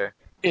AMC show.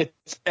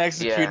 It's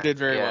executed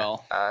very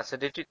well. So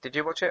did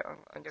you watch it?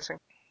 I'm guessing.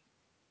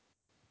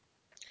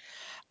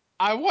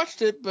 I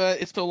watched it,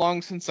 but it's so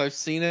long since I've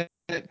seen it,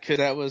 because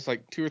that was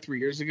like 2 or 3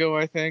 years ago,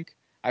 I think.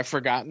 I've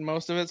forgotten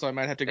most of it, so I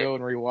might have to go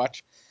and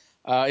rewatch.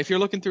 If you're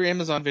looking through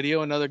Amazon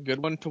Video, another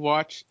good one to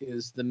watch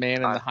is The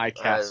Man in the High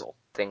Castle.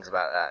 Things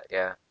about that,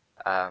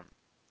 yeah.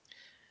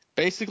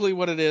 Basically,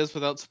 what it is,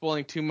 without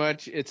spoiling too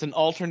much, it's an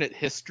alternate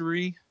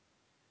history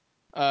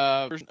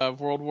version of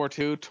World War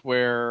II, to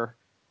where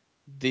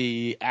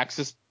the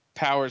Axis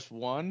powers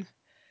won,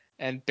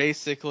 and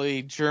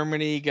basically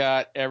Germany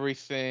got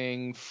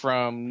everything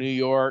from New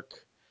York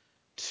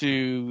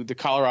to the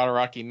Colorado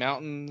Rocky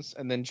Mountains,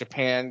 and then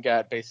Japan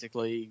got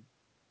basically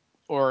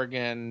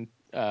Oregon,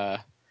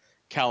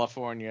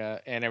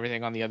 California, and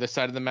everything on the other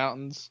side of the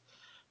mountains.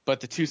 But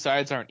the two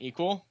sides aren't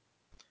equal.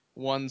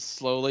 One's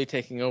slowly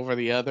taking over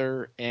the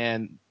other,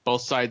 and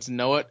both sides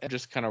know it and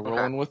just kind of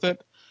rolling with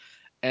it.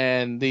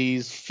 And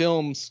these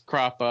films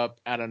crop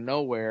up out of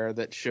nowhere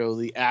that show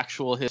the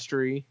actual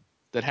history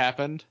that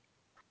happened.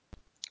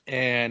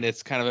 And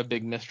it's kind of a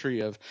big mystery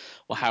of,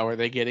 well, how are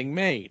they getting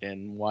made,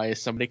 and why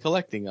is somebody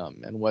collecting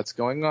them, and what's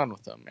going on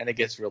with them? And it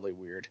gets really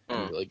weird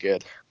and really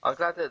good. I'm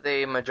glad that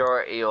the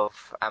majority of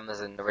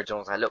Amazon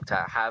originals I looked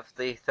at have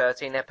the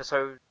 13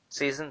 episode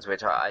seasons,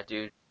 which I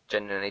do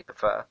genuinely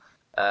prefer.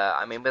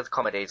 I mean, with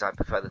comedies, I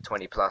prefer the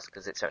 20 plus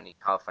because it's only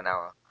half an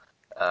hour,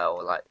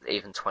 or like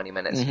even 20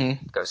 minutes.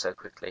 It goes so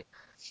quickly.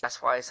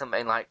 That's why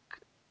something like,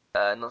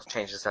 not to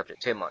change the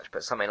subject too much,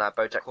 but something like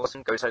BoJack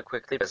Horseman goes so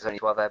quickly, but it's only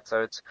 12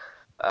 episodes,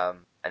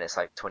 and it's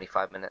like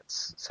 25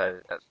 minutes, so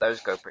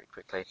those go pretty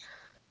quickly.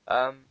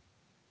 But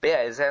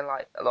yeah, is there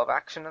like a lot of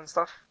action and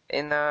stuff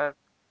in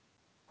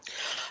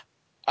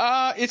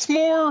It's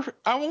more,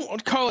 I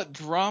won't call it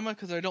drama,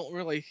 because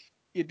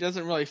it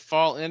doesn't really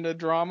fall into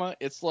drama.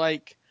 It's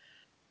like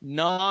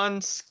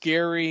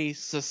non-scary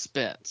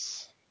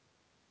suspense.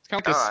 It's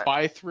kind of like a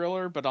spy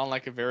thriller, but on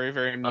like a very,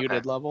 very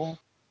muted level.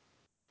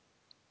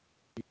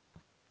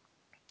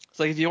 It's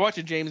like if you watch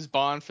a James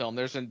Bond film,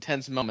 there's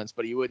intense moments,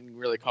 but you wouldn't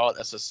really call it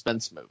a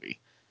suspense movie.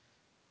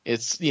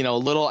 It's, a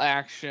little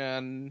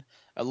action,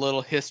 a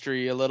little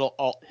history, a little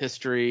alt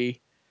history,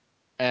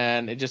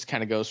 and it just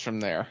kind of goes from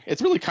there.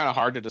 It's really kind of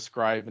hard to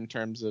describe in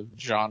terms of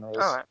genres.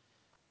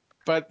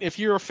 But if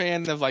you're a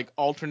fan of like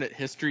alternate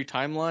history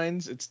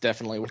timelines, it's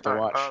definitely worth a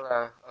watch.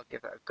 I'll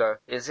give that a go.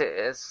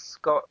 It's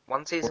got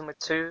one season with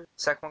two,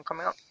 second one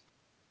coming out?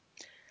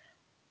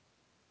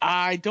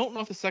 I don't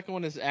know if the second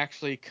one is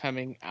actually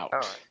coming out.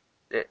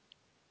 Alright.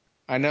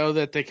 I know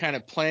that they kind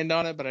of planned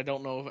on it, but I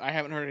don't know. I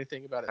haven't heard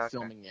anything about it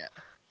filming yet.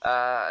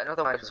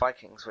 Another one is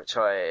Vikings, which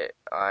I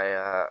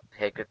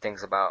hear good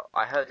things about.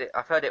 I've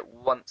heard it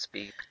once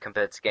be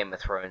compared to Game of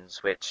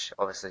Thrones, which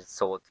obviously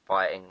sword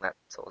fighting, that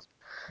sort of.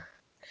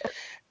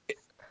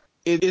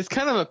 It is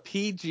kind of a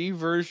PG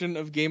version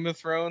of Game of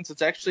Thrones.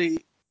 It's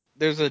actually,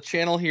 there's a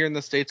channel here in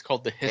the States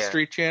called the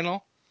History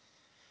Channel.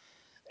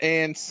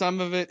 And some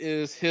of it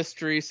is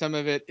history, some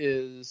of it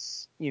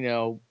is,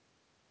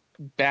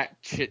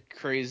 batshit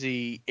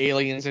crazy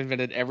aliens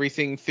invented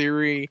everything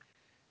theory.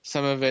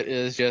 Some of it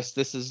is just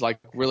this is like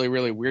really,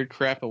 really weird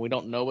crap and we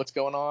don't know what's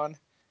going on.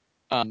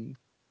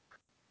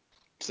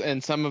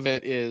 And some of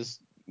it is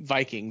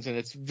Vikings, and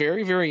it's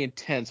very, very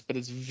intense, but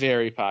it's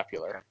very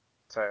popular. Okay.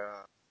 So,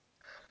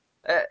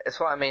 it's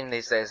what I mean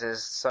these days.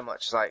 There's so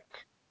much, like,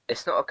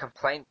 it's not a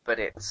complaint, but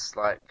it's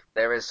like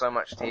there is so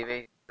much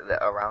TV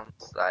that around.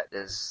 Like,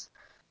 there's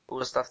all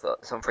the stuff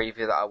that's on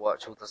Freeview that I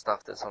watch, all the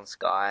stuff that's on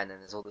Sky, and then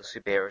there's all the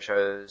superhero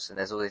shows, and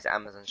there's all these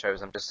Amazon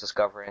shows I'm just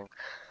discovering.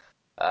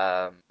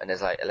 And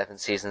there's like 11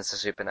 seasons to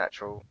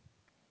Supernatural.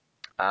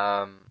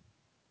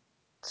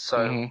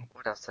 So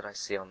what else did I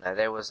see on there?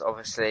 There was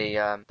obviously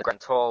the Grand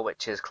Tour,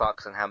 which is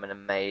Clarkson, Hammond,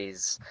 and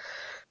May's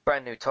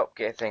brand new Top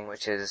Gear thing,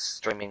 which is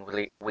streaming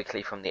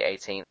weekly from the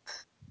 18th.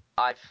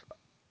 I've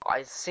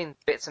seen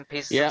bits and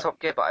pieces of Top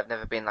Gear, but I've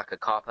never been like a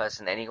car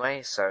person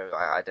anyway, so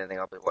I don't think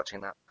I'll be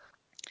watching that.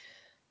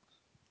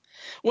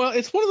 Well,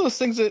 it's one of those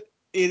things that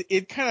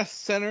it kind of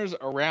centers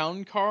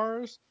around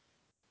cars,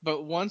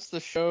 but once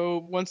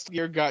the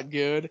year got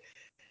good,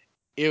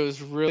 it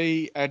was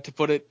really, to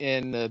put it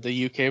in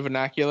the UK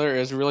vernacular, it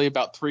was really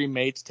about three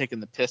mates taking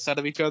the piss out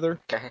of each other.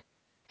 Okay.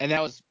 And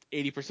that was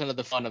 80% of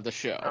the fun of the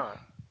show. Oh.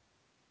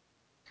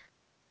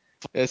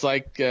 It's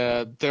like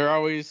they're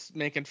always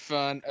making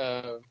fun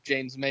of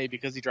James May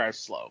because he drives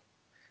slow.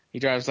 He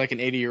drives like an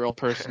 80-year-old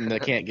person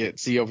that can't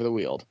see over the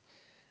wheel.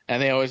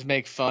 And they always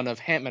make fun of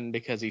Hammond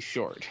because he's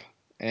short.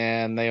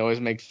 And they always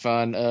make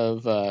fun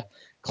of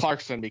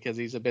Clarkson because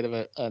he's a bit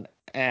of an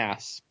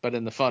ass, but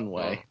in the fun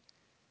way.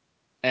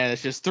 And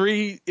it's just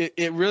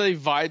it really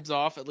vibes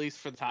off, at least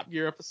for the Top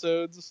Gear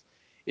episodes.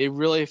 It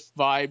really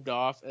vibed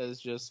off as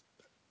just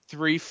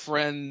three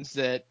friends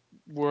that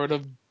would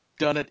have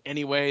done it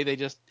anyway. They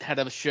just had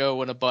a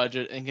show and a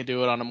budget and can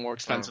do it on a more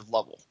expensive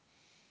level.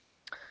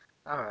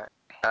 Alright.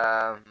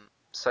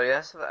 So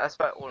yeah, that's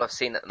about all I've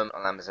seen at the moment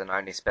on Amazon. I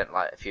only spent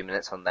like a few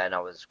minutes on there, and I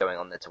was going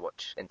on there to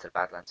watch Into the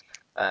Badlands.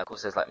 Of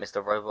course, there's like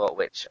Mr. Robot,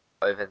 which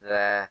over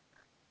there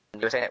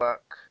on USA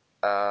Network,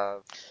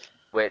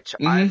 which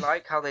I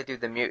like how they do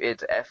the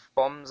muted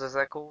F-bombs, as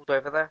they're called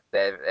over there.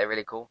 They're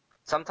really cool.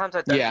 Sometimes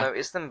I don't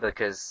notice them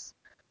because,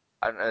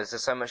 I don't know, there's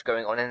just so much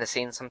going on in the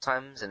scene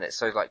sometimes, and it's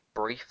so like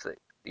brief that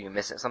you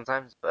miss it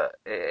sometimes, but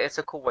it's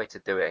a cool way to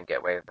do it and get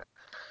away with it.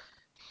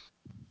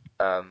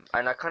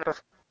 And I kind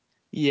of...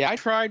 Yeah, I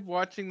tried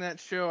watching that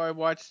show. I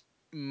watched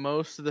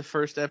most of the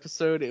first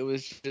episode. It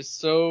was just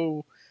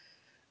so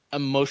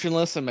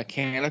emotionless and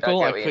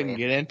mechanical. I couldn't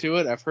get into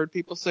it. I've heard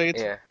people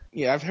say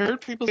I've heard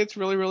people say it's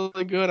really,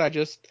 really good.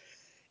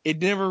 It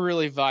never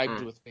really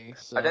vibed with me.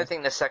 So. I don't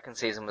think the second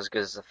season was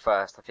good as the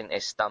first. I think they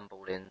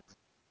stumbled in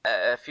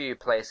a few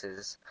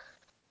places,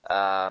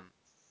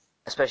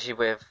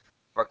 especially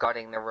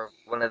regarding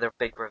one of the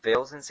big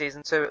reveals in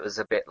season 2. It was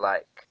a bit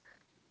like,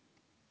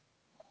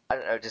 I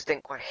don't know, just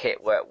didn't quite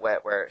hit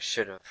where it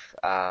should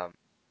have.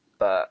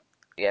 But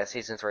yeah,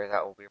 season 3,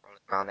 that will be rolling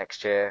around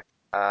next year.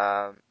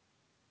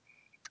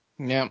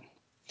 Yeah.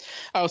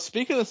 Oh,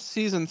 speaking of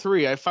season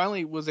 3, I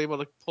finally was able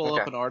to pull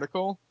up an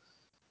article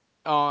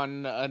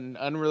on an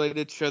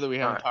unrelated show that we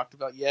haven't talked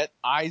about yet.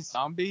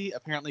 iZombie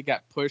apparently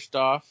got pushed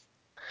off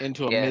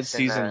into a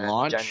mid-season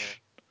launch.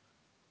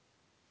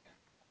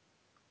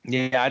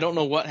 January. Yeah, I don't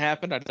know what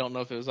happened. I don't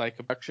know if it was like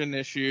a production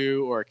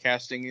issue or a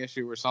casting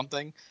issue or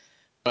something.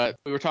 But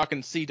we were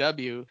talking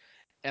CW,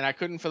 and I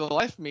couldn't for the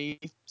life of me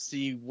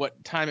see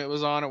what time it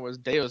was on or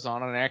what day it was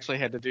on, and I actually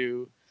had to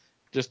do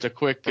just a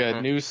quick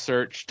news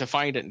search to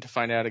find it and to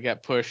find out it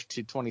got pushed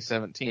to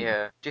 2017.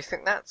 Yeah. Do you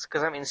think that's...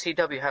 Because, I mean,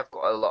 CW have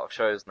got a lot of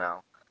shows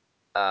now.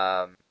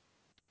 Well,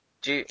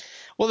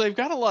 they've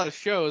got a lot of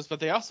shows, but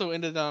they also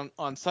ended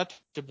on such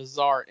a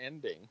bizarre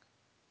ending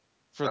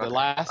for the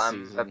last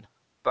season.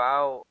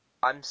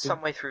 I'm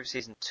some way through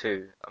season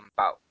 2. I'm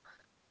about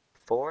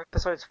 5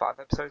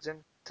 episodes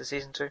into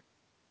season 2.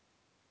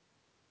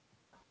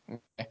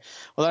 Okay.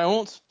 Well, then I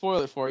won't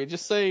spoil it for you.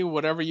 Just say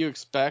whatever you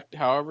expect,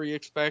 however you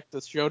expect the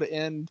show to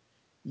end,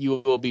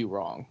 you will be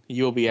wrong.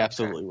 You will be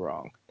absolutely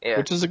wrong. Yeah.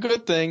 Which is a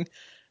good thing,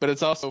 but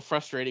it's also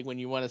frustrating when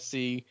you want to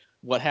see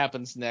what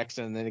happens next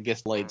and then it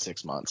gets delayed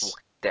 6 months.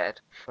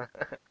 Dead.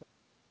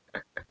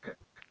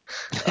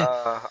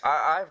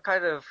 I've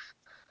kind of...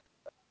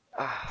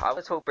 I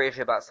will talk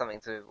briefly about something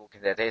to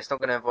Walking Dead. It's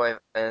not going to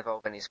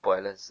involve any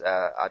spoilers.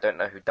 I don't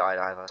know who died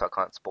either, so I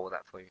can't spoil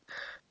that for you.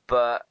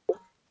 But...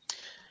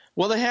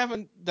 Well, they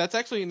haven't... That's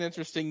actually an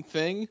interesting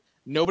thing.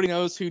 Nobody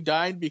knows who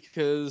died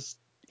because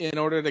in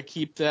order to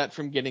keep that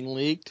from getting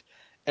leaked,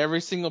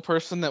 every single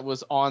person that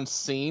was on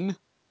scene,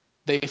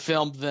 they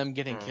filmed them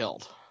getting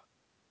killed.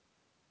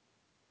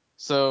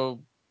 So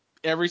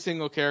every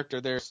single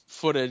character, there's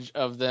footage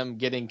of them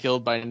getting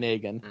killed by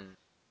Negan.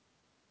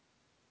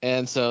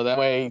 And so that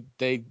way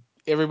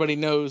everybody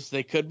knows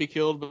they could be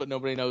killed, but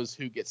nobody knows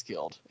who gets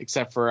killed,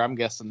 except for, I'm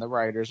guessing, the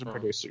writers and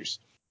producers.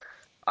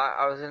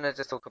 I was going to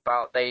just talk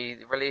about, they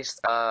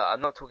released,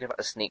 I'm not talking about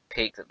the sneak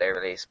peek that they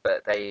released,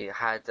 but they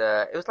had,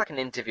 it was like an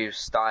interview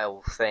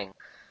style thing,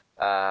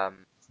 meant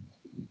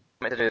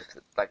to do with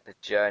like the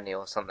journey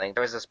or something.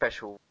 There was a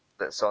special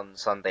that's on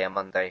Sunday and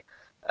Monday,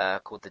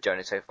 called The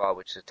Journey So Far,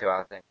 which is a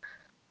 2-hour thing.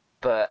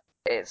 But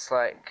it's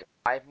like,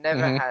 I've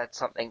never had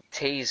something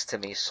teased to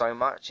me so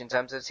much in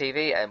terms of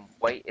TV and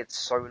waited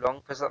so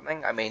long for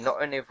something. I mean,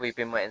 not only have we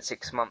been waiting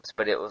 6 months,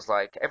 but it was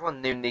like,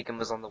 everyone knew Negan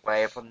was on the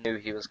way, everyone knew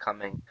he was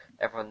coming,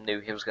 everyone knew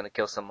he was going to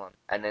kill someone.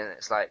 And then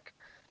it's like,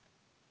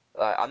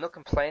 I'm not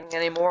complaining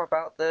anymore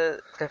about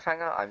the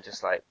cliffhanger, I'm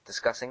just like,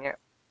 discussing it.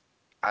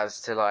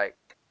 As to like,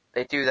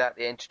 they do that,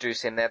 they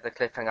introduce him, they have the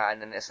cliffhanger,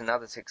 and then it's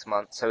another 6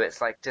 months, so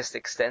it's like, just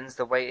extends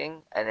the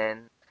waiting, and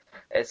then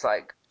it's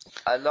like,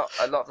 a lot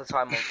of the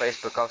time on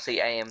Facebook, I'll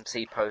see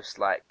AMC post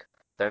like,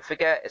 don't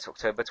forget, it's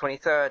October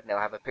 23rd, and they'll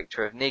have a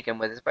picture of Negan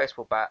with his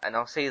baseball bat, and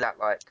I'll see that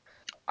like,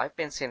 I've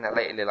been seeing that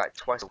lately like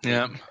twice a week,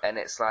 Yeah. and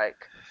it's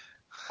like,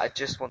 I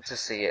just want to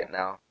see it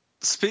now.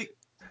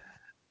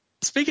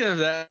 Speaking of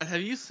that,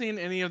 have you seen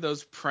any of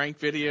those prank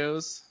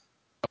videos?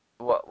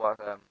 What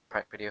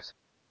prank videos?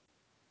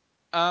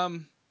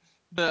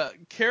 The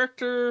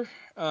character,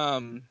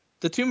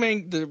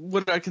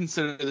 what I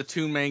consider the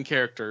two main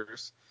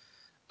characters,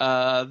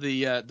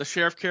 the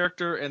sheriff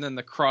character and then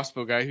the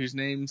crossbow guy whose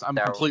names I'm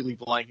Daryl. completely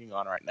blanking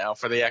on right now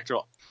for the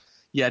actual.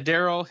 Yeah,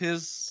 Daryl,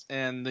 his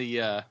and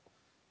the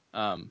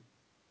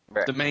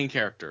main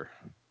character.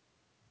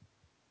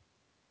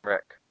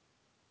 Rick.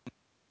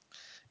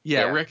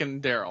 Yeah, Rick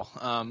and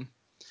Daryl.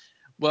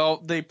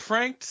 Well, they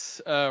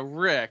pranked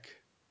Rick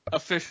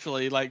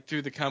officially, like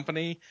through the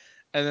company,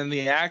 and then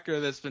the actor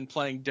that's been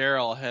playing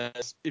Daryl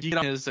has, if you get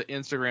on his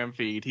Instagram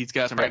feed, he's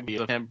got some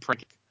videos of him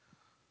pranking.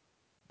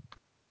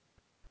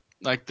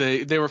 Like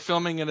they were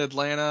filming in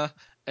Atlanta,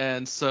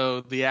 and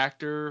so the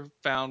actor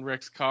found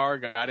Rick's car,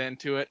 got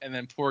into it, and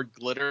then poured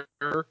glitter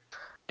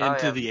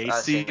into the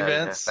AC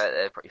vents.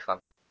 They're pretty fun.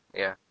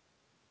 Yeah.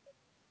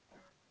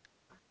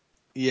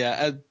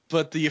 Yeah,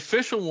 but the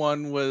official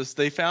one was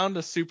they found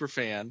a super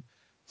fan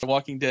for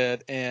Walking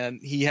Dead, and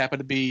he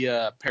happened to be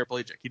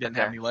paraplegic. He didn't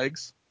have any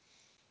legs.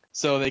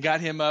 So they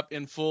got him up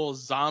in full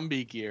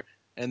zombie gear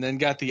and then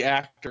got the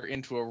actor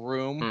into a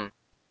room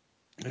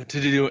to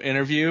do an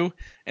interview,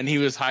 and he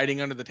was hiding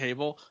under the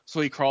table.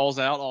 So he crawls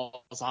out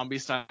all zombie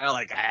style,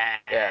 like,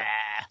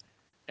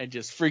 and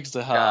just freaks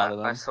the hell out of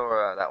them. I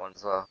saw that one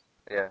as well.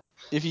 Yeah.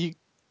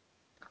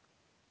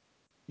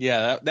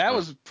 That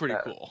was pretty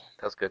cool.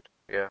 That was good.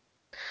 Yeah.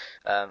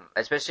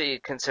 Especially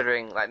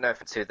considering, like, no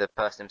offense to the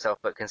person himself,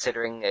 but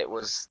considering it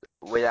was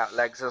without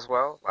legs as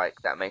well,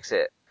 like, that makes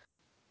it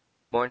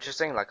more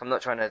interesting. Like, I'm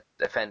not trying to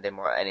offend him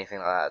or anything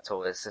like that at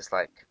all. It's just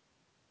like,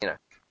 you know,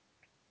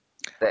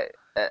 that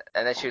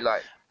unless you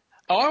like.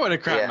 Oh, I would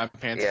have crapped my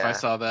pants if I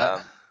saw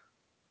that.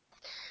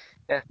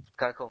 Yeah,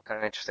 kind of cool, kind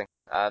of interesting.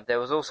 There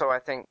was also, I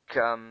think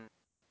at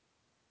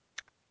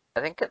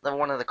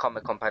one of the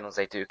Comic-Con panels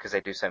they do, because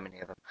they do so many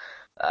of them.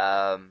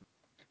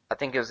 I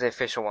think it was the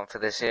official one for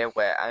this year,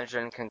 where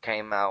Andrew Lincoln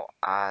came out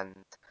and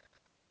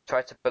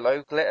tried to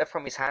blow glitter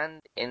from his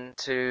hand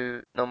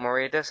into Norman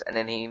Reedus, and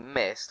then he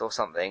missed or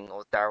something,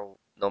 or Daryl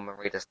Norman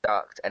Reedus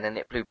ducked, and then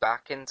it blew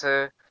back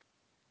into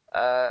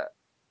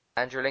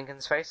Andrew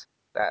Lincoln's face.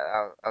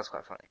 That was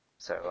quite funny.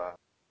 So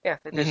yeah,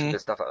 they do some good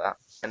stuff like that,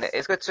 and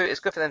it's good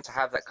for them to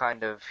have that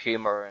kind of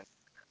humor and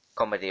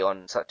comedy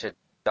on such a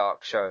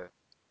dark show.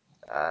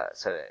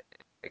 So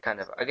it kind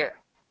of, I get,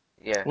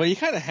 yeah. Well, you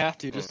kind of have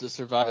to just to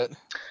survive it.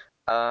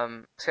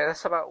 So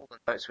that's about all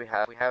the notes we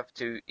have. We have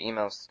 2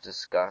 emails to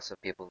discuss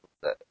of people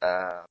that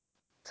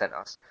sent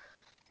us.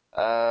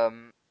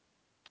 An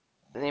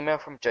email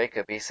from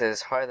Jacob. He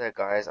says, "Hi there,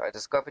 guys. I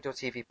discovered your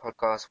TV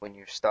podcast when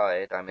you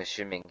started. I'm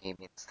assuming he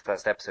means the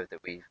first episode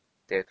that we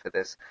did for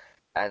this,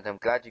 and I'm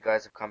glad you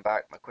guys have come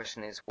back. My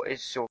question is, what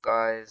is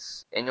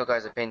in your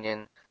guys'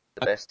 opinion,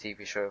 the best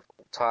TV show of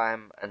all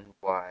time, and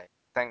why?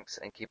 Thanks,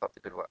 and keep up the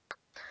good work."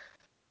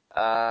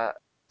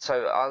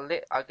 So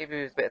I'll give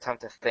you a bit of time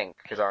to think,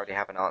 because I already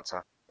have an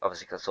answer.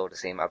 Obviously, because I saw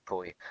this email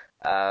before you.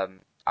 I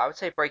would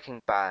say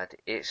Breaking Bad.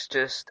 It's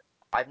just,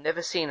 I've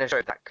never seen a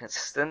show that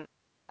consistent,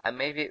 and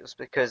maybe it was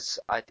because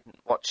I didn't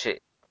watch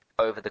it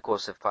over the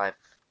course of five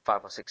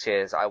or 6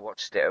 years. I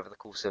watched it over the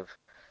course of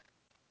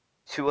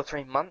 2 or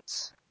 3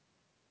 months.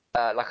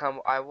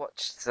 I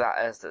watched that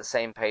at the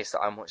same pace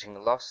that I'm watching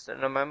Lost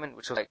at the moment,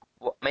 which was like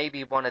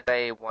maybe one a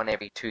day, one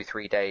every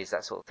 2-3 days,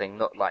 that sort of thing.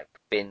 Not like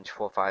binge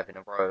 4 or 5 in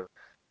a row.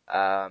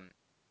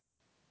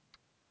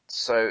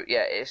 So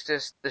yeah, it's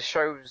just the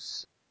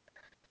show's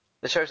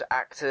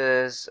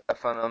actors are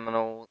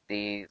phenomenal.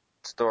 The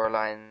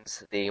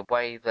storylines, the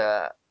way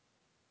that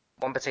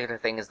one particular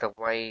thing is the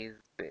way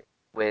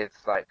with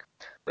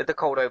the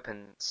cold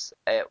opens,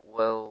 it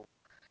will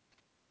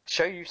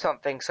show you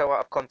something so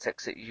out of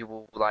context that you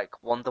will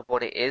like wonder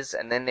what it is,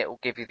 and then it will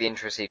give you the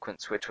intro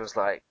sequence, which was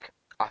like,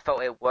 I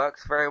felt it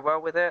worked very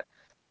well with it,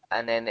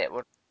 and then it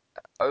would,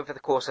 over the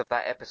course of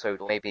that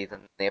episode, or maybe the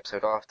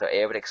episode after,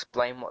 it would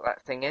explain what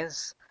that thing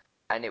is,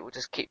 and it would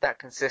just keep that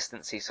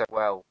consistency so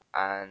well.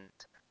 And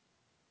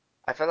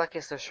I feel like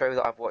it's the show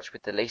that I've watched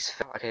with the least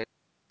filler. I can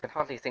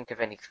hardly think of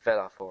any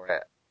filler for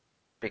it,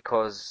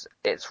 because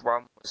its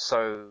run was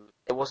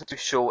it wasn't too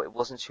short, it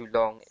wasn't too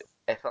long,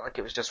 it felt like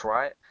it was just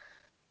right.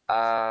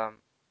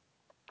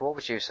 What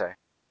would you say?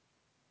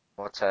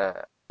 What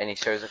any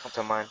shows that come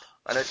to mind?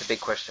 I know it's a big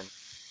question.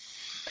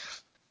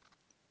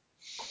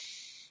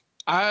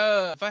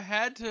 If I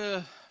had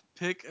to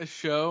pick a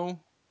show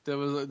that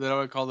I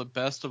would call the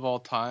best of all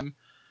time,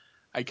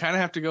 I kind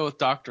of have to go with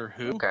Doctor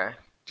Who. Okay.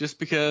 Just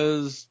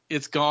because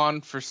it's gone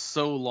for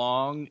so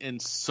long in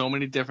so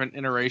many different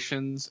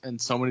iterations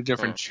and so many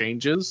different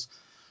changes,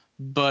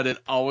 but it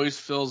always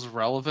feels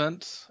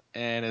relevant,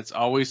 and it's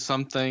always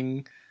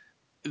something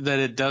that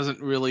it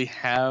doesn't really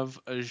have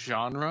a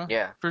genre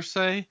per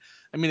se.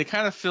 I mean, it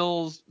kind of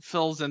fills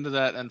into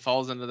that and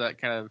falls into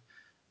that kind of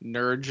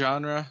nerd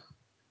genre,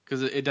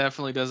 because it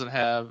definitely doesn't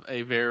have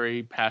a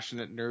very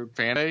passionate nerd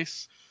fan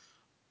base.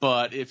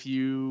 But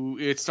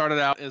it started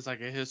out as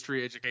like a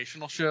history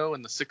educational show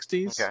in the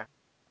 60s. Okay.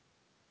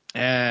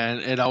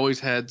 And it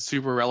always had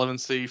super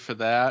relevancy for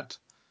that.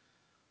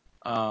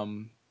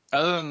 Other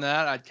than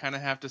that, I'd kind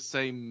of have to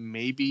say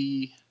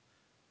maybe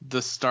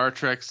the Star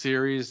Trek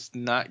series,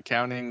 not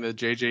counting the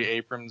J.J.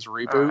 Abrams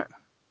reboot,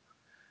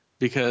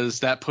 because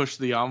that pushed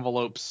the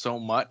envelope so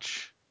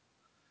much.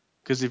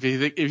 Because if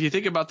you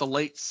think about the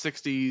late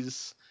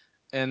 60s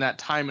and that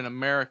time in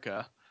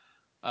America,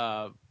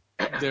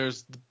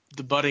 there's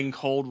the budding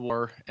Cold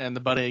War and the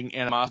budding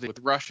animosity with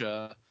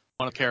Russia.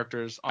 One of the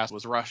characters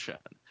was Russian.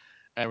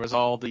 And there was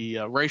all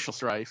the racial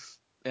strife,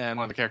 and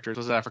one of the characters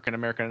was African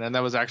American, and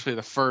that was actually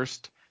the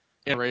first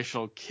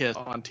interracial kiss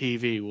on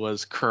TV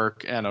was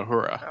Kirk and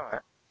Uhura. All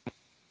right.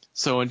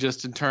 So in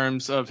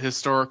terms of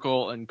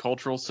historical and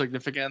cultural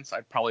significance,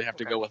 I'd probably have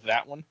to go with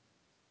that one.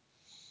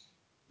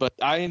 But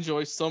I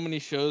enjoy so many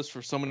shows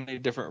for so many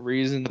different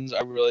reasons.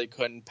 I really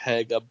couldn't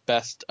peg a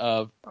best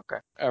of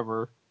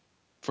ever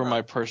for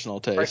my personal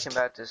taste. Breaking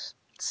Bad just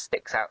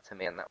sticks out to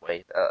me in that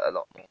way a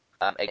lot more.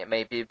 It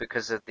may be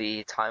because of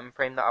the time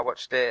frame that I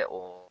watched it,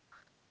 or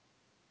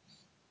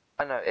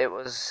I don't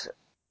know.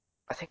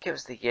 I think it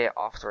was the year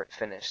after it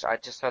finished. I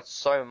just heard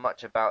so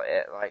much about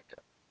it. Like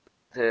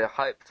the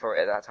hype for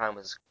it at that time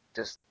was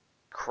just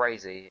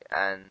crazy,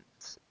 and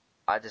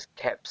I just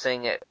kept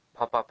seeing it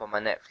pop up on my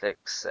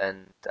Netflix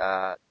and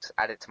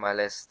add it to my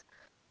list.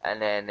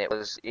 And then it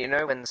was,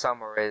 when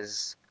summer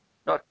is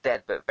not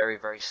dead, but very,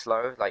 very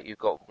slow. Like you've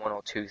got one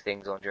or two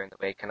things on during the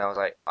week, and I was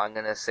like, I'm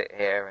gonna sit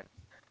here and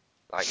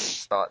like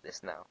start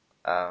this now,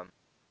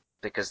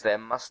 because there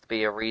must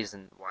be a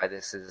reason why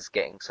this is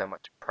getting so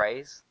much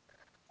praise.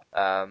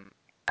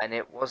 And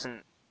it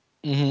wasn't,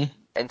 in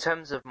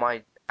terms of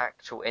my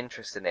actual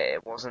interest in it,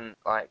 it wasn't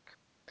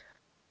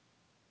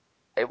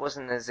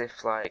as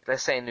if like,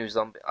 let's say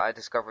I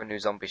discover a new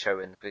zombie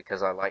show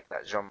because I like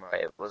that genre.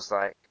 It was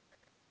like,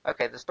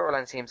 okay, the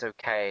storyline seems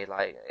okay.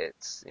 Like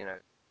it's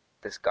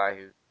this guy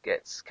who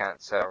gets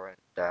cancer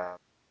and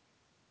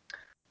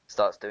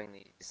starts doing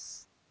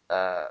these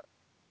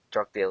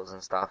drug deals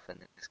and stuff, and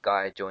this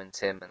guy joins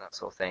him and that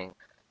sort of thing.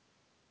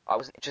 I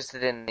wasn't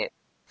interested in it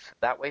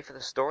that way for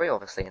the story,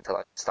 obviously, until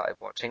I started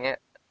watching it.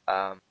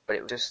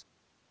 But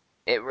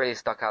it really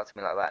stuck out to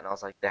me like that, and I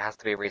was like, there has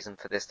to be a reason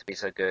for this to be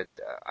so good.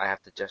 I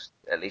have to just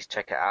at least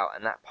check it out.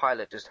 And that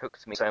pilot just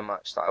hooked me so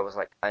much that I was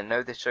like, I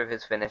know this show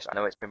has finished. I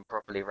know it's been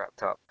properly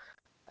wrapped up,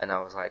 and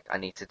I was like, I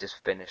need to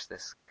just finish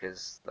this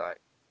because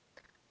like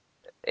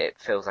it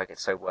feels like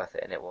it's so worth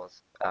it, and it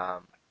was.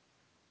 But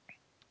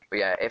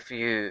yeah,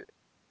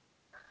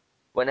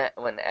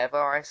 whenever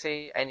I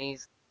see any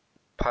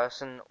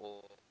person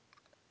or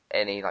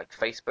any like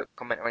Facebook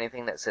comment or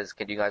anything that says,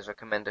 "Can you guys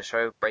recommend a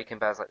show?" Breaking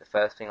Bad's like the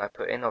first thing I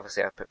put in.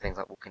 Obviously, I put things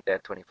like Walking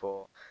Dead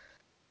 24,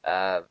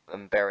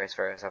 and various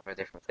other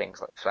different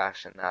things like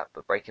Flash and that.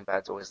 But Breaking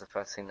Bad's always the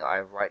first thing that I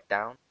write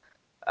down.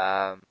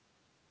 But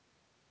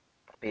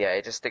yeah,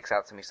 it just sticks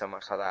out to me so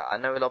much like that. I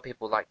know a lot of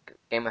people like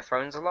Game of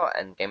Thrones a lot,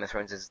 and Game of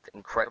Thrones is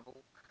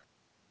incredible.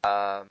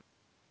 Um,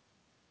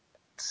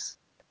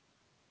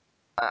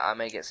 I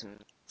may get some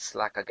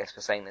slack, I guess,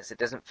 for saying this. It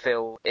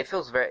feels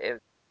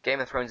Game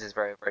of Thrones is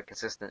very, very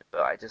consistent, but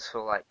I just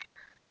feel like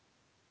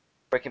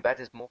Breaking Bad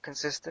is more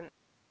consistent,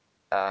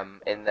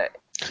 in that.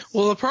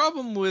 Well, the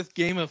problem with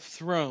Game of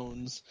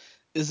Thrones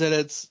is that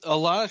it's a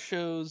lot of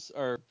shows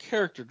are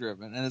character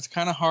driven, and it's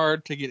kind of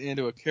hard to get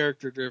into a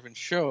character driven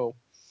show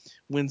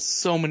when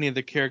so many of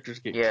the characters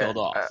get killed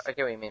off. I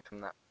get what you mean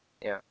from that.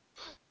 Yeah.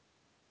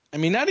 I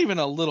mean, not even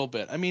a little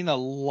bit. I mean, a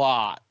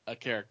lot of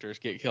characters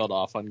get killed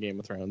off on Game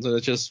of Thrones, and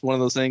it's just one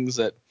of those things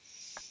that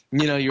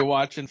you're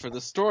watching for the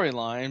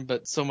storyline,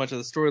 but so much of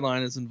the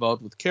storyline is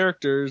involved with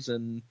characters,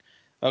 and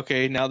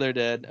okay, now they're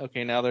dead.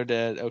 Okay, now they're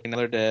dead. Okay, now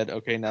they're dead.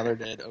 Okay, now they're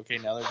dead. Okay,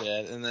 now they're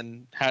dead. And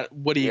then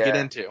what do you get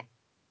into?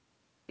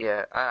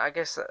 Yeah, I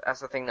guess that's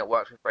the thing that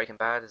works with Breaking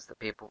Bad is that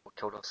people were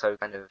killed off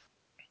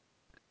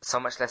so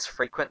much less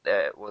frequent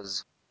that it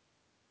was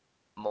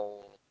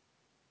more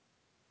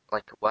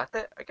like worth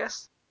it, I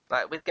guess.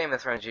 Like with Game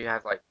of Thrones, you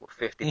have like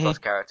 50 plus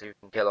characters who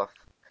can kill off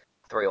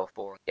 3 or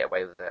 4 and get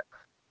away with it.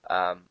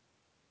 Um,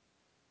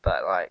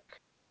 but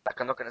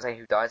I'm not gonna say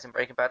who dies in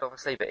Breaking Bad,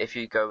 obviously. But if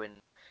you go in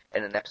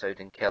an episode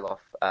and kill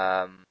off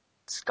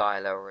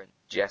Skyler and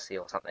Jesse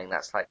or something,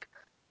 that's like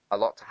a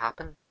lot to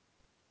happen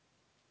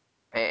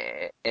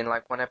in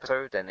like one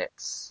episode, and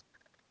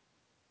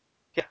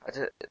Yeah,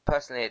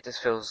 personally, it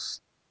just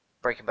feels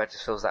Breaking Bad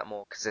just feels that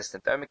more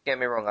consistent. Don't get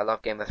me wrong, I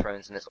love Game of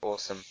Thrones and it's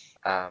awesome.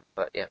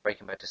 But yeah,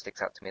 Breaking Bad just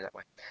sticks out to me that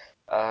way.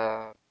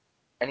 Uh,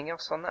 Anything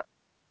else on that?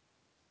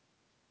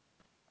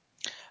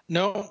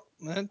 No,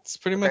 that's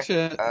pretty Okay. much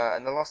it.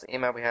 And the last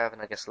email we have,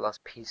 and I guess the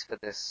last piece for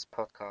this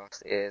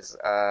podcast is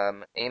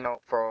email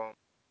from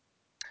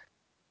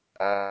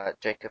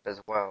Jacob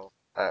as well.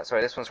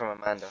 Sorry, this one's from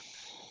Amanda,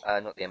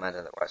 not the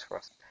Amanda that writes for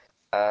us.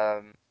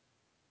 Um,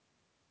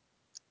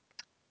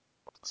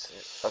 what's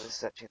it? Oh, this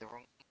is actually the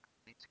wrong.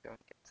 I need to go and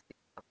get to the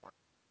other one.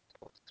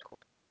 What's it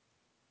called?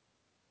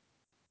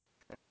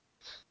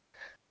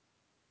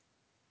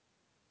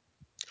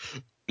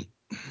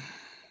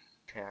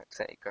 Yeah, I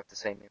accidentally grabbed the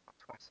same email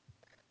twice.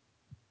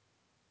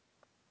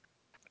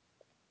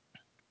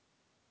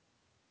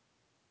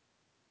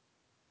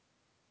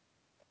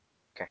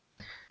 Okay.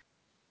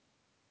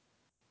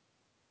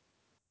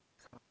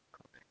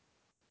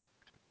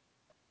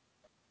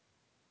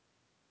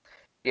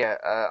 Yeah,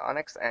 our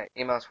next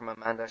email is from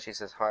Amanda. She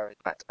says, "Hi,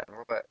 Matt and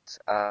Robert."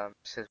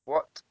 She says,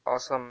 "What are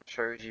some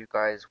shows you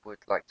guys would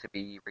like to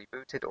be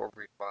rebooted or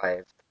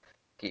revived?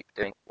 Keep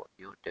doing what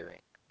you're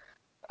doing."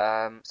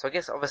 So I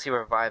guess obviously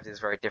revived is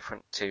very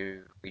different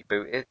to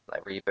rebooted.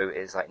 Like reboot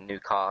is like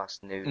new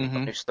cast, not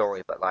Hmm. new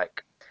story, but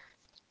like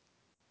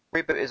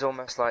reboot is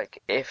almost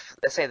like if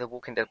let's say The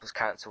Walking Dead was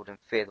cancelled and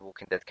Fear the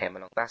Walking Dead came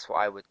along. That's what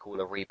I would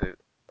call a reboot.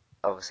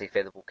 Obviously,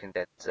 Fear the Walking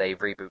Dead is a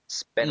reboot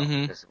spin-off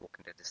Hmm. because The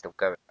Walking Dead is still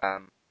going.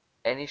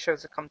 Any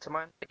shows that come to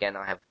mind? Again,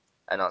 I have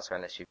an answer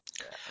unless you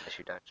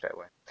don't straight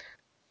away.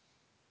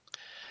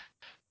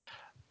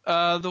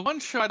 The one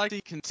show I'd like to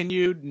see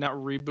continued, not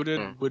rebooted,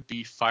 Mm, would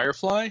be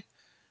Firefly.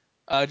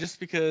 Just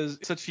because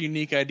it's such a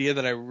unique idea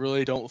that I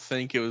really don't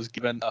think it was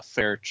given a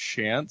fair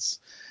chance.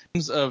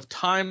 In terms of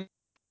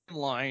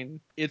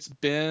timeline, it's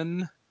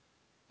been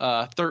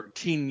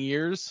 13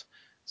 years,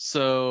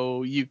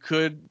 so you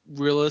could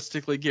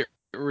realistically get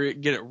it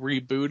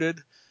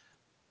rebooted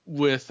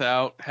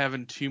without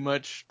having too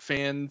much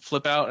fan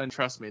flip out. And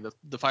trust me,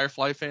 the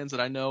Firefly fans that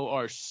I know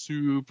are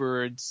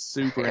super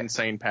yeah,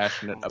 insane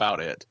passionate about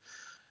it,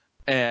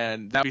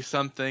 and that'd be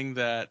something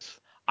that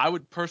I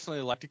would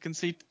personally like to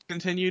see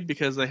continued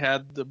because they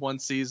had the one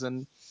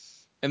season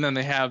and then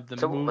they have the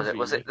so what was it?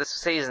 Was it movie this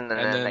season and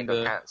and then they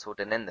then got cancelled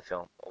and then the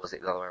film, or was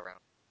it the other way around?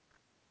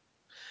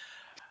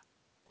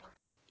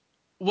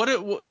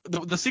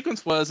 the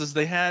sequence was is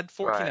they had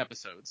 14 Right.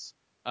 episodes.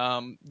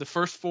 The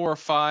first 4 or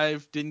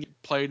 5 didn't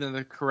get played in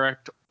the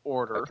correct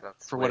order Okay,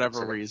 that's for weird and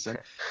whatever silly. reason.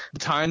 The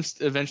times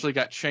eventually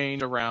got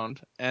changed around,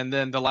 and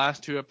then the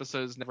last 2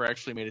 episodes never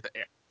actually made it to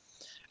air.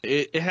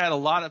 It had a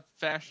lot of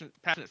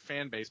passionate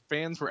fan base.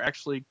 Fans were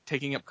actually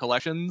taking up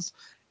collections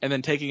and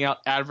then taking out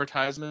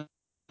advertisements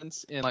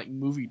in like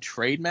movie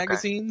trade Okay.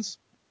 magazines,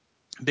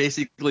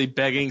 basically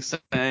begging,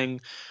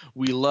 saying,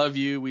 "We love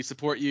you, we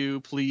support you,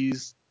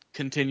 please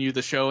continue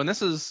the show." And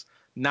this is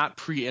not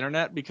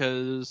pre-internet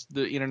because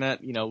the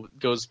internet,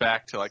 goes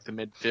back to like the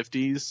mid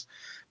 50s,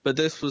 but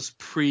this was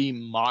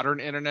pre-modern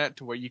internet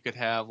to where you could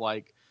have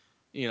like,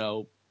 you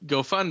know,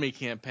 GoFundMe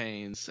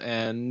campaigns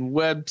and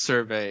web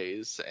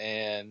surveys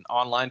and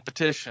online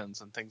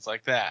petitions and things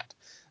like that.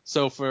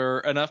 So for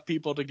enough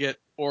people to get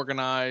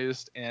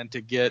organized and to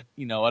get,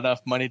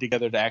 enough money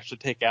together to actually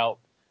take out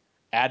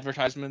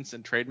advertisements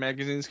and trade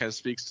magazines kind of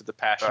speaks to the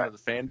passion Right. of the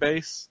fan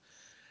base.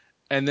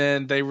 And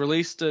then they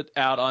released it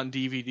out on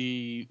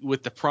DVD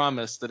with the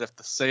promise that if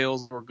the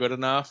sales were good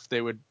enough,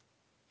 they would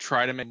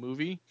try to make a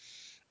movie.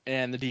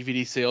 And the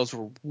DVD sales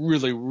were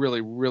really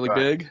Right.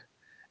 big.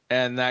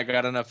 And that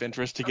got enough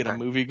interest to get a Okay.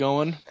 movie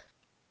going.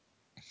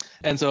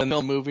 And so they made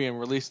a movie and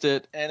released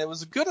it. And it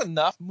was a good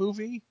enough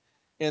movie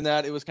in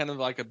that it was kind of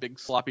like a big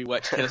sloppy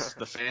wet kiss to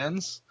the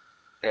fans.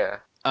 Yeah.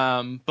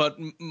 But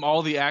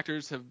all the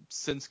actors have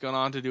since gone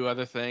on to do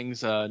other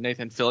things.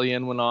 Nathan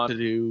Fillion went on to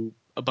do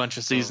a bunch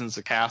of Mm, seasons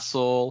of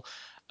Castle.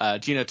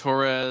 Gina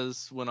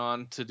Torres went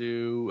on to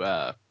do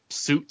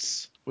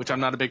Suits, which I'm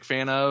not a big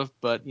fan of,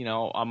 but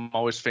I'm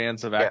always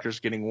fans of yeah. actors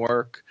getting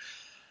work.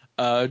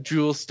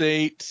 Jewel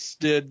Staite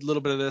did a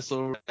little bit of this, a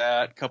little bit of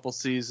that. Couple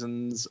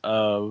seasons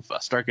of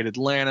Stargate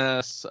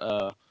Atlantis.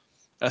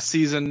 A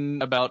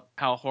season about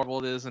how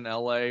horrible it is in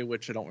LA,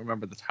 which I don't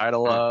remember the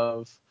title Mm,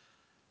 of.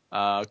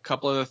 A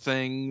couple other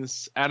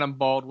things. Adam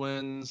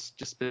Baldwin's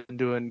just been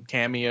doing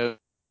cameos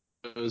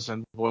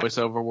and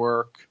voiceover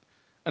work.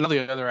 And all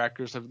the other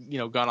actors have,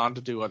 gone on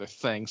to do other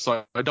things.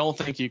 So I don't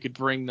think you could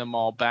bring them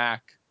all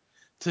back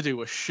to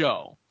do a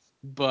show.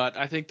 But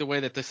I think the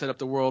way that they set up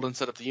the world and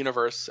set up the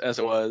universe as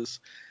it was,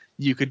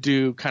 you could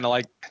do kind of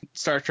like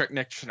Star Trek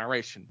Next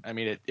Generation. I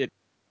mean, it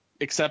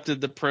accepted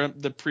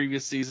the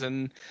previous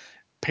season,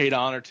 paid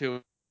honor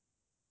to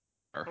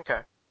her,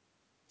 okay.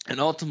 and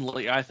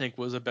ultimately I think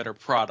was a better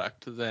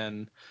product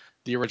than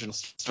the original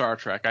Star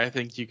Trek. I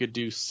think you could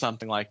do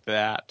something like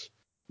that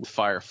with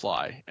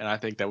Firefly, and I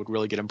think that would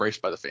really get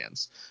embraced by the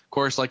fans. Of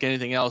course, like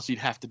anything else, you'd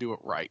have to do it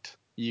right.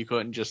 You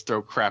couldn't just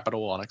throw crap at a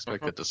wall and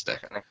expect it to stick.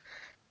 Definitely.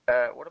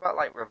 What about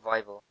like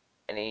revival?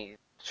 Any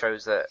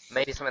shows that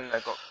maybe something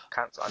that got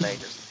cancelled? I know you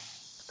just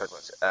spoke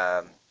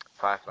about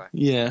Firefly.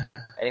 Yeah.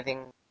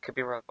 Anything could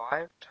be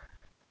revived?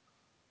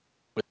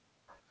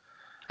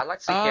 I'd like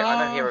to see.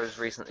 I know Heroes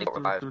recently got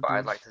revived, but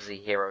I'd like to see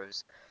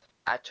Heroes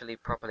actually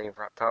properly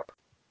wrapped up.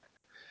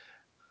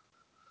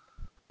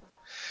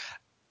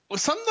 Well,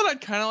 something that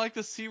I'd kind of like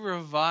to see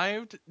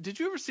revived. Did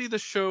you ever see the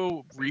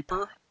show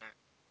Reaper?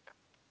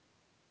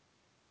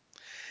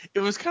 It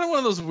was kind of one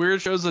of those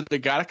weird shows that they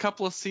got a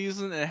couple of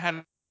seasons and it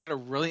had a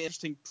really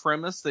interesting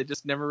premise. They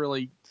just never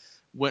really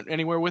went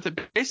anywhere with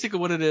it. Basically,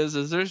 what it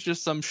is there's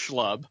just some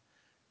schlub.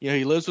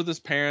 He lives with his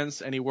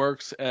parents and he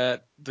works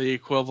at the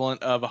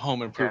equivalent of a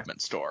home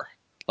improvement store,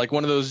 like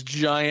one of those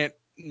giant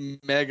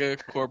mega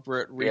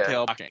corporate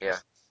retail chains. Yeah.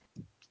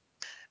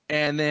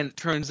 And then it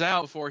turns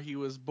out before he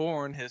was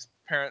born, his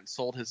parents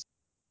sold his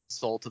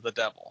soul to the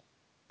devil.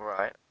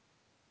 Right.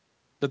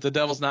 But the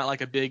devil's not like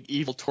a big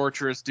evil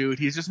torturous dude.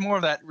 He's just more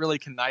of that really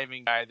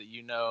conniving guy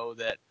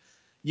that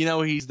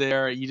he's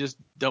there. You just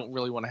don't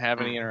really want to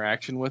have any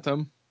interaction with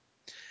him.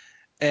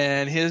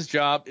 And his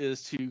job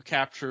is to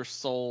capture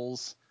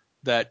souls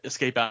that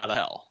escape out of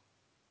hell.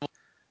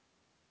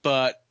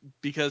 But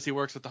because he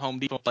works at the Home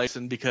Depot place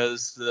and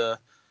because the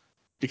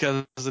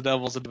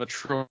devil's a bit of a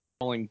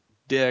trolling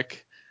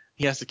dick,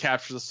 he has to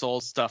capture the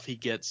soul stuff he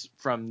gets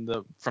from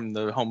the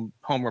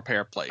home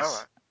repair place. All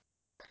right.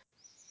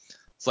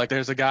 It's like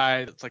there's a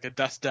guy that's like a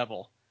dust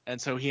devil, and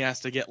so he has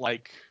to get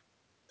like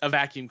a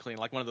vacuum cleaner,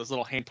 like one of those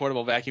little hand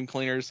portable vacuum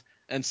cleaners,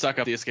 and suck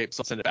up the escape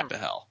soul and send it back to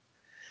hell.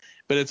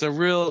 But it's a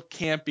real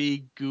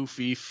campy,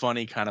 goofy,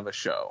 funny kind of a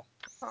show.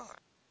 All right.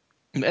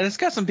 And it's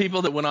got some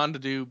people that went on to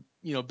do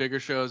bigger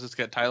shows. It's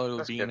got Tyler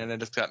Levine in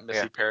it. It's got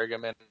Missy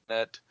Perrigan in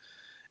it.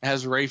 It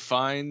has Ray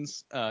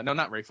Fiennes. No,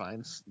 not Ray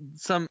Fiennes.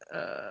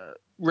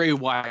 Ray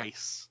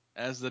Weiss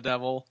as the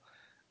devil.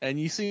 And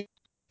you see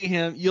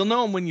him, you'll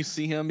know him when you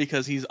see him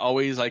because he's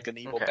always like an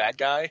evil bad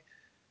guy.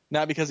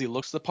 Not because he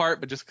looks the part,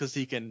 but just because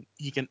he can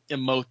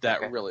emote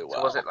that really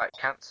well. So was it like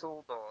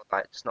cancelled or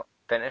like just not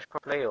finished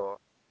properly, or?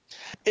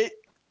 It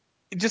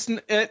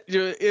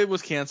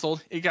was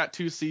canceled. It got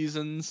 2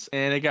 seasons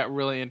and it got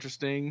really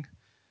interesting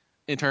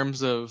in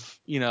terms of,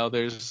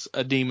 there's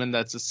a demon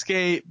that's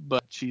escaped,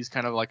 but she's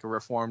kind of like a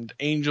reformed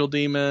angel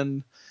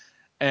demon.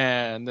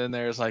 And then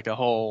there's like a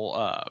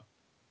whole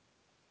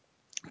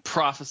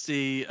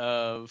prophecy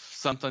of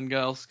something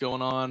else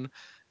going on.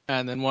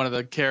 And then one of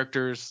the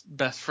characters'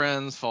 best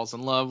friends falls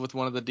in love with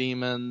one of the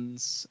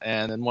demons.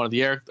 And then one of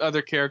the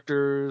other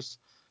characters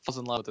falls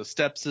in love with his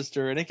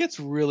stepsister. And it gets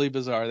really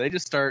bizarre. They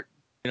just start,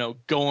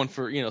 going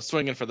for,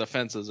 swinging for the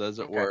fences, as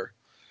it were.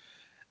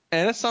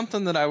 And it's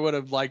something that I would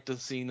have liked to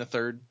see in the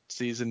 3rd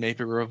season,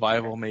 maybe a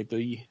revival,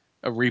 maybe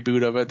a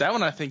reboot of it. That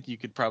one I think you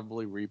could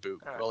probably reboot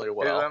really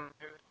well. Who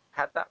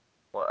had that?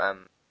 What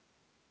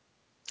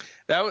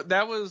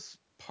That was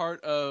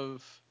part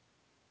of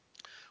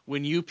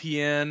when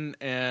UPN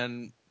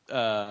and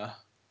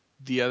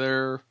the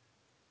other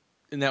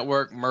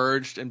network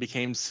merged and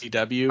became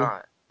CW.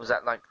 Alright. Was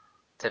that like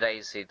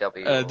today's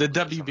CW? The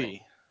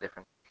WB.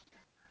 Different.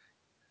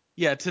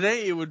 Yeah,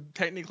 today it would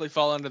technically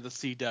fall under the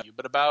CW,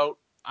 but about,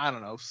 I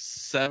don't know,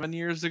 7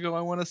 years ago,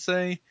 I want to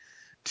say,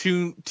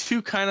 two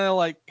kind of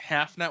like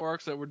half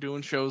networks that were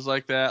doing shows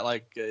like that,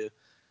 like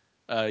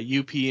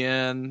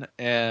UPN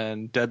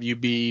and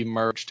WB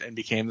merged and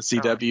became the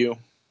CW.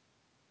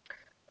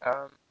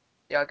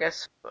 Yeah, I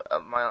guess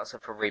my answer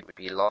for Reed would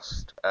be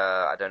Lost.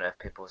 I don't know if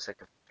people are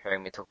sick of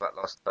hearing me talk about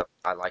Lost, but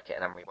I like it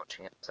and I'm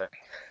rewatching it, so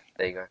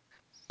there you go.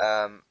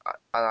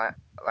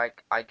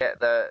 I get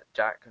the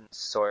Jack and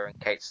Sawyer and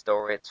Kate's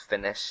story. It's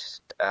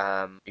finished.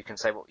 You can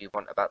say what you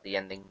want about the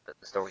ending, but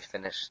the story's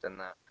finished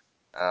and that.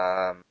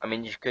 I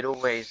mean, you could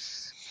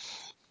always.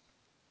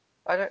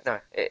 I don't know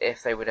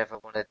if they would ever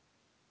want to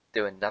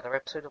do another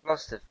episode of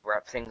Lost to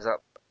wrap things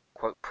up,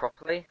 quote,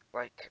 properly.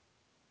 Like,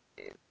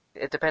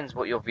 it depends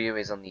what your view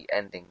is on the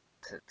ending,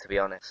 to be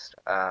honest.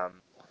 But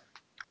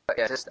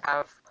yeah,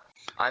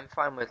 I'm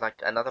fine with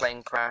like another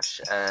plane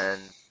crash and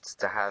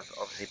to have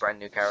obviously brand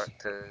new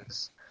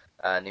characters,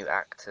 new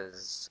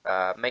actors.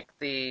 Make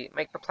the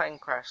plane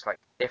crash like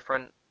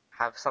different.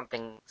 Have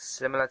something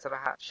similar to the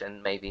hatch,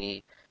 and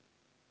maybe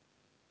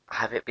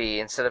have it be,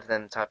 instead of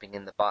them typing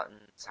in the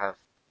buttons, have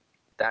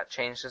that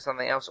changed to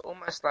something else,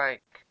 almost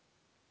like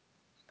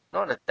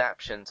not an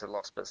adaptation to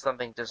Lost, but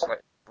something just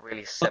like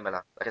really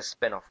similar, like a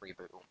spin-off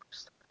reboot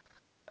almost,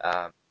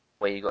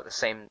 where you got the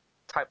same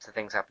types of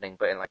things happening,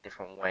 but in like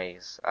different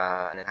ways,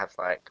 and then have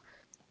like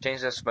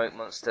change the smoke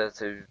monster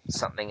to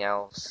something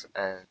else,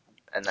 and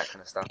that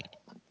kind of stuff.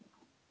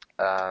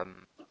 But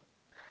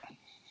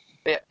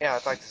yeah,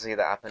 I'd like to see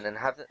that happen, and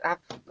have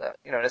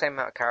the same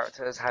amount of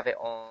characters, have that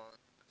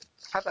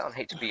on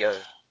HBO,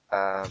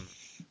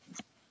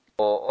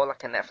 or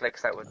like a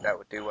Netflix that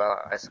would do well,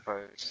 I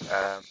suppose.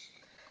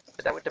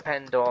 But that would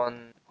depend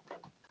on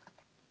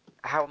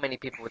how many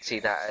people would see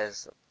that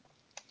as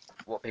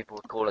what people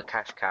would call a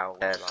cash cow,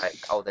 where like,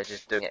 oh, they're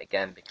just doing it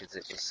again because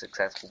it was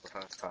successful the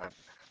first time.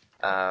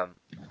 Um,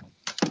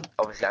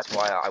 Obviously, that's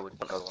why I would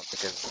want another one,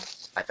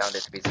 because I found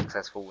it to be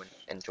successful and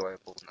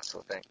enjoyable and that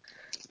sort of thing.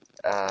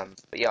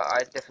 But yeah,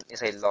 I'd definitely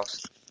say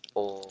Lost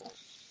or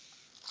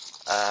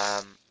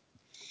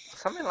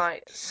Something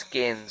like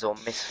Skins or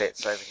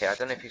Misfits over here. I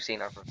don't know if you've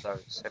seen either of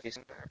those. Have you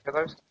seen either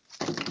of those?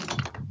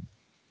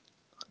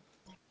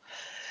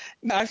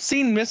 I've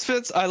seen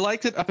Misfits. I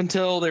liked it up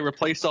until they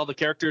replaced all the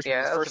characters from the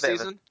Yeah, it was a first bit of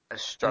season, a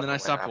and then I struggle when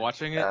stopped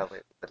watching it.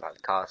 with like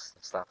the cast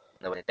and stuff.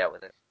 Nobody dealt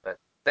with it, but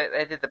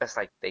they did the best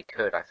like they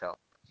could. I felt.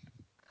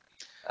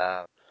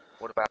 Uh,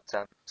 what about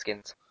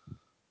Skins?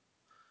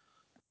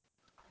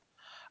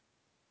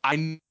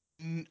 I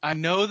I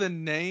know the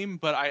name,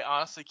 but I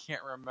honestly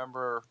can't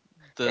remember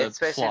the It's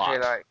basically plot.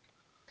 like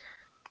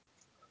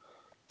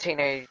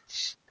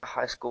teenage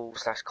high school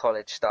slash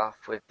college stuff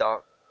with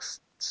dark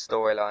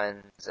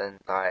storylines and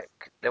like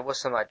there was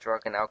some like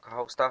drug and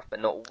alcohol stuff, but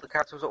not all the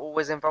characters are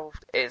always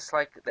involved. It's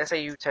like let's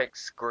say you take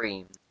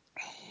Scream,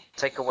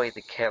 take away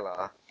the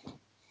killer,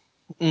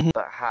 Mhm.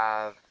 but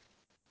have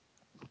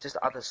just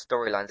other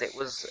storylines. It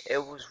was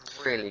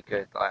really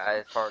good. Like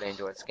I thoroughly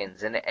enjoyed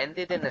Skins, and it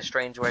ended in a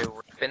strange way where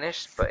it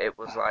finished, but it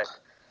was like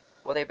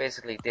what they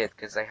basically did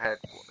because they had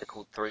what they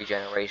called three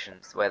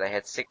generations, where they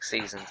had 6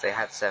 seasons. They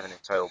had seven in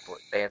total, but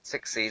they had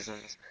 6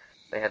 seasons.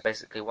 They had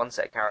basically one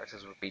set of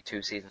characters would be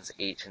 2 seasons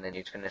each, and then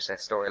you'd finish their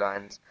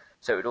storylines.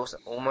 So it would also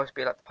almost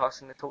be like the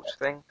passing the torch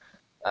thing.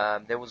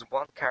 There was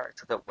one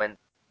character that went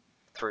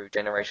through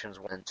generations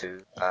one and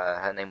two.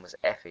 Her name was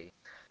Effie.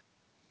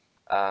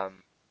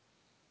 Um,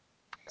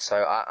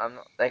 so I'm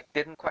not, they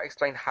didn't quite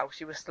explain how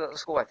she was still at the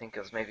school. I think it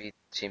was maybe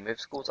she moved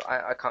schools.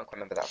 I can't quite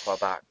remember that far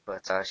back,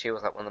 but she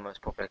was like one of the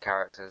most popular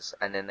characters.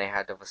 And then they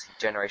had obviously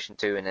Generation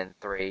 2 and then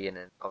 3, and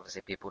then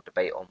obviously people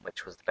debate on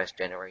which was the best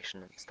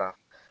generation and stuff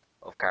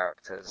of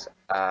characters.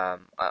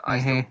 I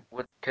still Mhm.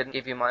 couldn't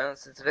give you my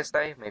answer to this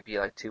day. Maybe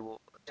like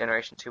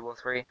Generation 2 or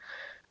 3.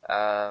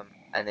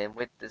 And then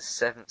with the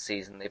seventh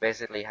season, they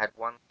basically had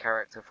one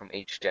character from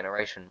each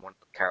generation. One of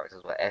the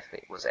characters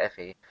was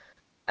Effie,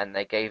 and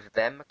they gave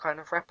them a kind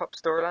of wrap up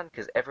storyline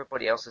because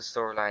everybody else's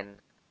storyline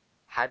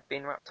had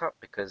been wrapped up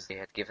because they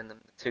had given them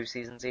the 2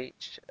 seasons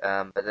each.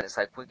 But then it's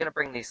like we're going to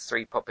bring these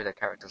three popular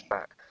characters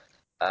back,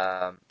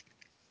 um,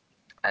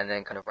 and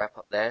then kind of wrap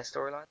up their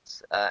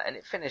storylines. And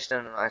it finished in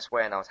a nice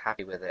way, and I was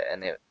happy with it,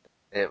 and it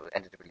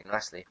ended really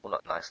nicely. Well,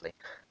 not nicely,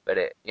 but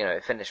it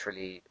finished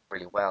really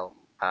really well.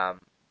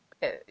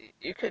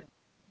 You could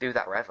do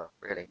that forever,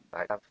 really.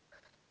 Like have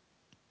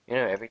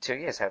every 2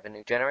 years have a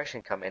new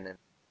generation come in, and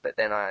but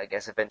then I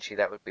guess eventually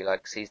that would be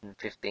like season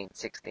 15,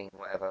 16,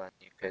 whatever, and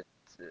you could,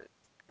 uh,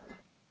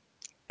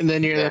 And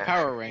then you're the yeah,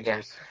 Power yeah.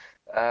 Rangers.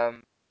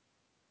 Um,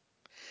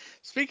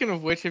 Speaking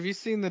of which, have you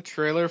seen the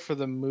trailer for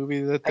the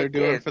movie that I they're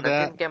doing did, for and I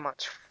that? didn't get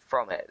much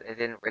from it. It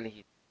didn't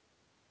really.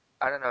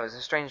 I don't know. It was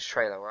a strange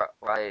trailer.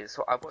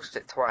 So I watched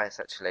it twice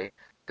actually,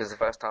 because the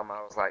first time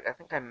I was like, I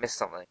think I missed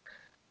something,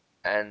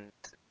 and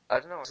I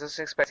don't know. I was just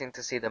expecting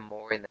to see them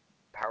more in the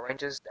Power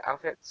Rangers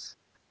outfits.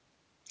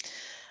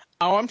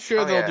 Oh, I'm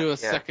sure Oh they'll yeah, do a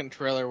yeah. second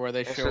trailer where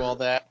they This show was. all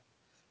that.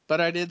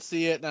 But I did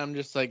see it, and I'm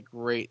just like,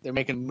 great. They're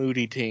making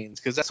moody teens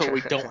because that's what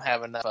we don't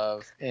have enough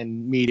of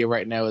in media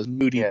right now is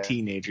moody Yeah.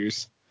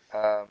 teenagers.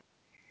 Um,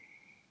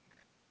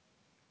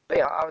 But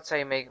yeah, I would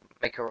say make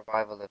a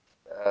revival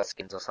of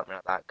Skins or something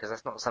like that because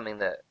that's not something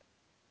that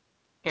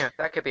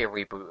that could be a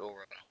reboot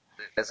or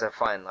there's a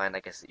fine line I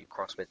guess that you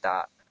cross with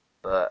that.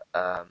 But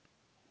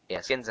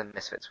yeah, Skins and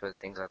Misfits were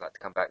things I'd like to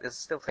come back. There's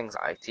still things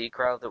like IT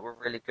Crowd that were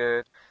really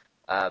good.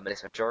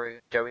 Melissa Joey,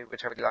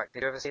 which I really liked.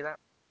 Did you ever see that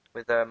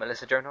with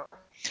Melissa Joan Hart?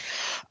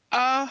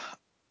 Uh,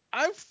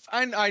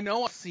 I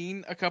know I've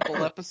seen a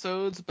couple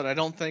episodes, but I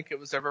don't think it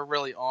was ever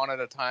really on at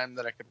a time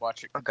that I could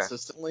watch it Okay.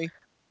 consistently.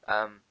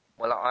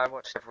 Well, I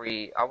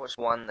watched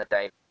one a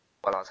day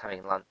while I was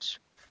having lunch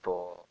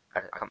for I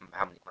can't remember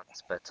how many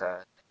months, but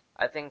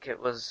I think it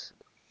was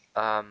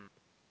um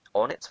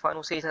on its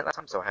final season at that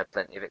time, so I had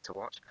plenty of it to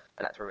watch.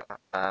 And that's really,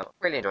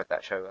 really enjoyed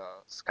that show. I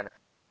was kind of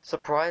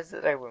surprised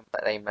that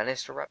they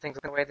managed to wrap things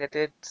up the way they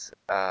did,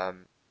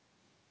 um,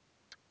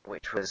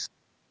 which was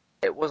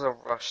it was a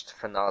rushed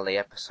finale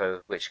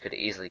episode, which could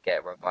easily get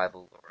a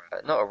revival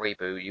or not a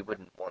reboot. You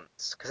wouldn't want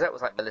because that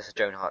was like Melissa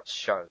Joan Hart's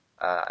show.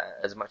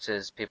 As much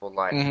as people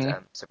liked Hmm.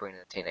 Sabrina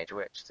the Teenage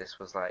Witch, this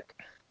was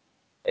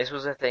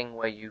a thing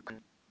where you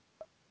can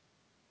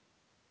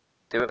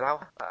do it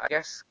without, I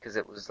guess, because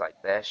it was like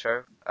their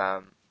show.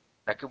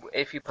 Like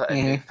if you put a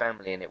new Hmm.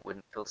 family in, it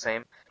wouldn't feel the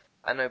same.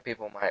 I know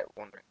people might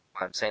wonder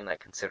why I'm saying that,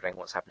 considering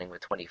what's happening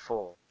with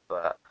 24,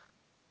 but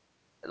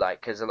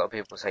like, because a lot of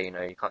people say, you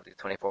can't do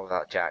 24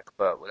 without Jack,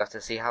 but we'll have to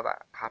see how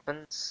that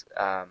happens.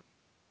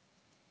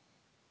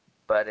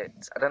 But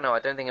I don't know, I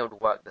don't think it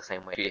would work the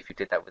same way if you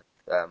did that with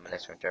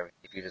Melissa and Joey,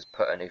 if you just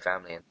put a new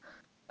family in.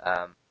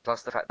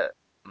 Plus the fact that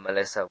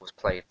Melissa was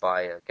played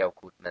by a girl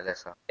called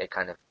Melissa, it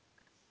kind of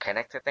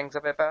connected things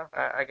a bit better,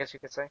 I guess you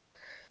could say.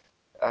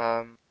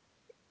 Um,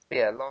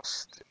 yeah,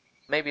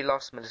 maybe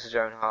Lost,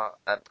 Melissa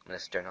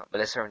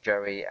and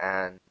Joey,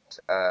 and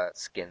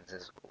Skins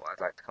is what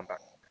I'd like to come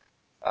back.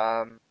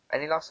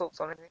 Any last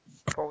thoughts on anything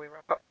before we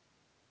wrap up?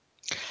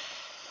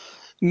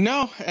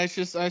 No, it's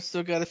just I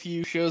still got a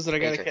few shows that I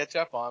Me got to too. catch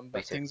up on, Me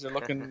but too. things are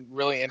looking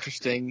really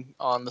interesting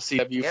on the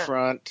CW Yeah.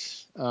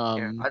 front.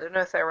 Yeah. I don't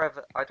know if they're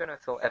ever. I don't know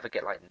if they'll ever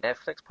get like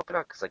Netflix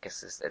popular because I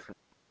guess it's a different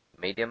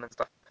medium and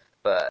stuff.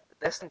 But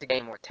they're starting to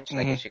gain more attention,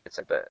 I Mhm. guess you could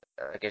say. But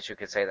I guess you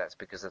could say that's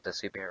because of the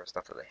superhero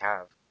stuff that they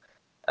have,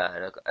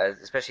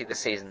 especially this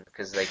season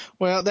because they.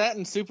 Well, that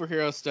and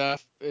superhero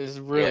stuff is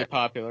really Yeah.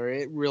 popular.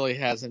 It really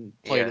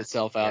hasn't played Yeah.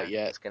 itself Yeah. out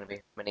yet. There's going to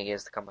be many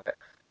years to come of it,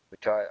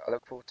 which I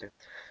look forward to.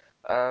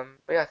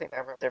 But yeah, I think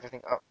that wrapped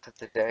everything up for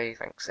today.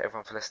 Thanks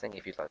everyone for listening.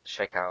 If you'd like to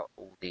check out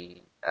all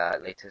the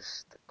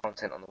latest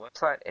content on the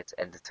website, it's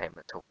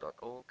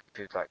entertainmenttalk.org. If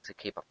you'd like to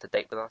keep up to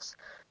date with us,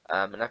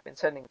 and I've been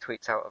sending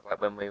tweets out of like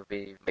when we'll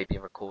be maybe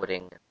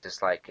recording.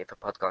 Just like if a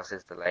podcast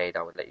is delayed,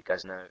 I would let you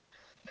guys know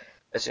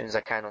as soon as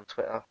I can on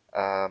Twitter.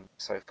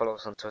 So follow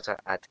us on Twitter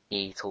at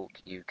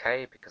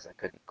eTalkUK because I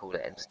couldn't call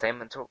it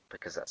Entertainment Talk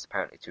because that's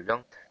apparently too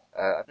long.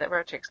 I've never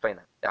actually explained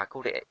that. I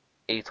called it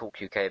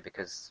eTalkUK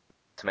because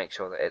to make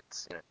sure that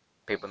it's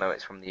people know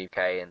it's from the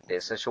UK and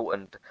it's a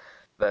shortened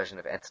version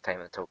of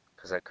Entertainment Talk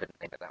because I couldn't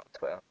name it that on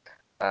Twitter.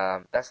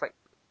 That's like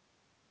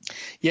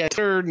Yeah,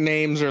 Twitter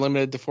names are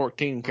limited to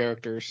 14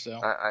 characters,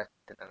 so. I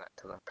didn't know that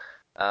till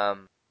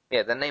then.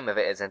 Yeah, the name of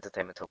it is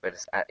Entertainment Talk, but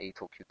it's at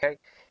eTalkUK.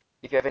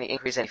 If you have any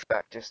inquiries, any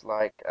feedback, just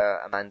like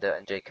Amanda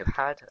and Jacob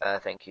had,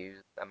 thank you,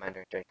 Amanda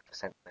and Jacob, for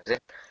sending those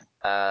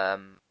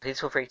in. Please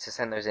feel free to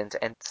send those in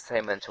to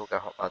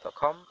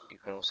entertainmenttalk@hotmail.com. You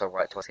can also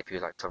write to us if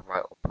you'd like to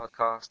write a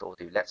podcast or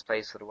do Let's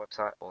Plays for the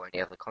website or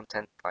any other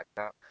content like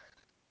that.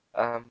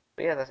 But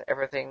yeah, that's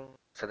everything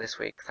for this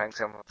week. Thanks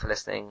everyone for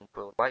listening.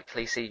 We'll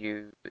likely see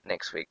you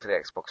next week for the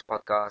Xbox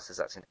podcast, as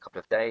that's in a couple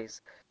of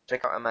days.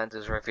 Check out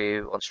Amanda's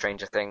review on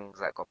Stranger Things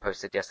that got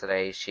posted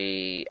yesterday.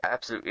 She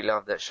absolutely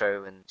loved that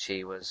show, and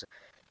she's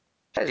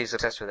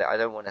obsessed with it. I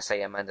don't want to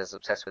say Amanda's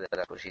obsessed with it, but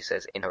that's what she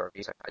says in her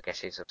review. So I guess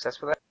she's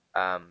obsessed with it.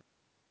 But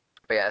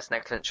yeah, it's an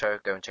excellent show.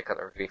 Go and check out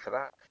the review for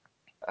that.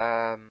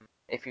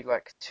 If you'd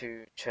like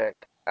to check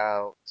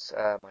out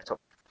my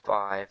top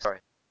five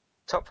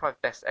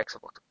best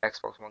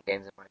Xbox One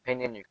games in my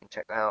opinion, you can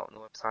check that out on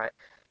the website.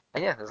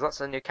 And yeah, there's lots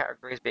of new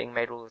categories being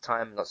made all the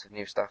time, lots of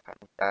new stuff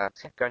happening.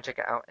 So yeah, go and check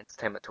it out,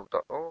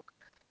 entertainmenttalk.org.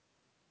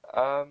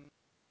 Um,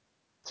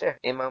 so yeah,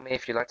 email me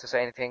if you'd like to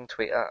say anything,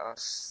 tweet at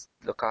us,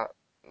 look up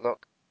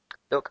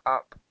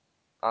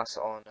us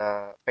on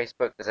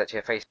Facebook. There's actually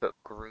a Facebook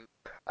group,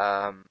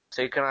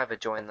 so you can either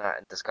join that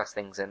and discuss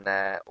things in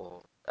there,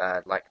 or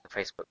like the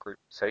Facebook group.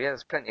 So yeah,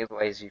 there's plenty of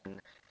ways you can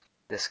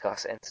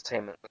discuss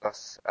entertainment with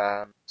us.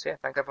 So yeah,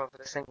 thanks everyone for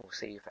listening. We'll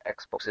see you for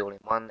Xbox All in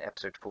One,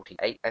 episode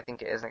 48, I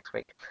think it is, next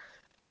week.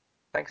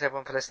 Thanks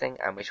everyone for listening,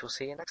 and we shall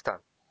see you next time.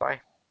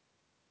 Bye.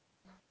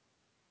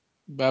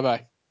 Bye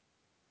bye.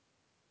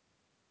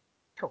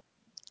 Cool.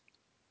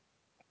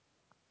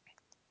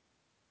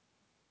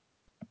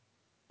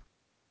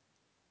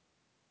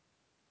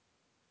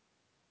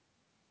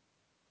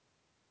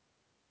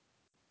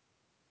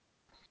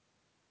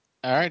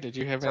 All right, did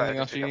you have Sorry, I anything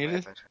didn't else pick you up my needed?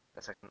 headphones for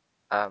a second.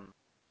 Um,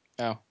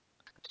 Oh.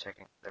 just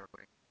checking the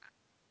recording,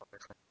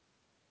 obviously.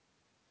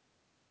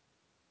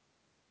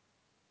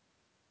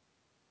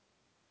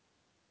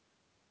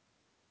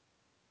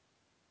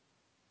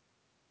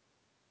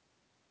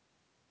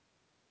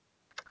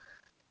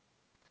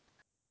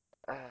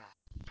 Ah,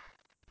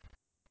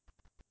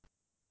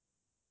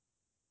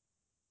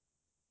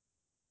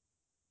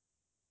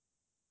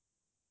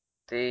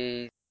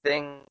 the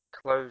thing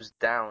closed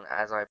down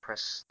as I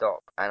press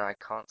stop, and I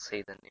can't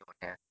see the new one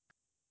here.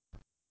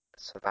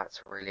 So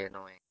that's really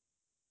annoying.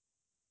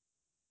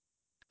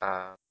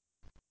 Um,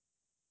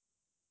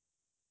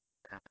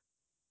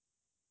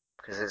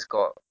 because it's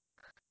got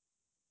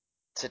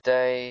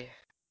today,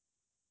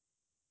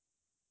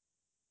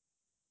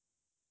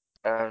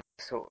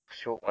 sort of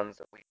short ones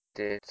that we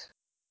did.